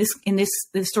in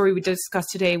this story we discussed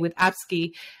today with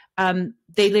Absky,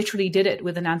 they literally did it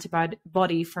with an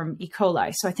antibody from E.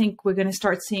 coli. So I think we're going to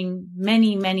start seeing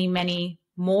many, many, many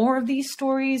more of these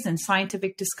stories and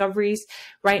scientific discoveries.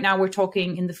 Right now, we're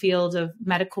talking in the field of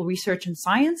medical research and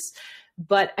science.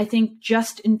 But I think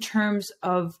just in terms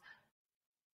of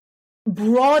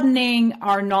broadening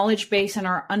our knowledge base and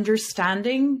our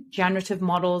understanding, generative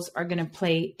models are going to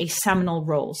play a seminal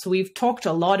role. So we've talked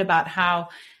a lot about how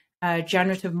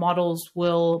generative models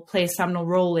will play a seminal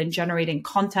role in generating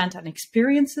content and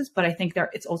experiences, but I think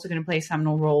it's also going to play a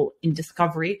seminal role in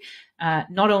discovery,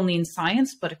 not only in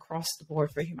science, but across the board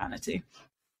for humanity.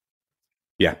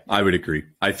 Yeah, I would agree.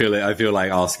 I feel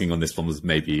like asking on this one was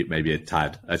maybe a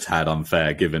tad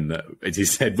unfair, given that, as you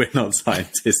said, we're not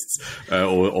scientists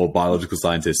or biological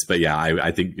scientists. But yeah, I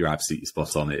think you're absolutely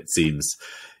spot on. It seems,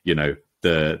 you know,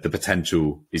 the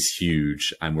potential is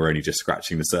huge, and we're only just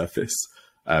scratching the surface.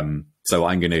 So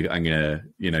I'm gonna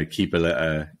you know, keep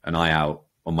an eye out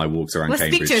on my walks around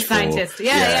Cambridge. Speak to a scientist.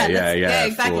 Yeah,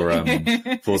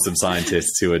 exactly. For some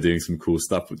scientists who are doing some cool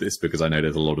stuff with this, because I know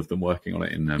there's a lot of them working on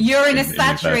it. You're in a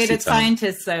saturated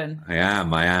scientist zone. I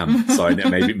am. So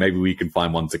maybe we can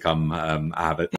find one to come have it.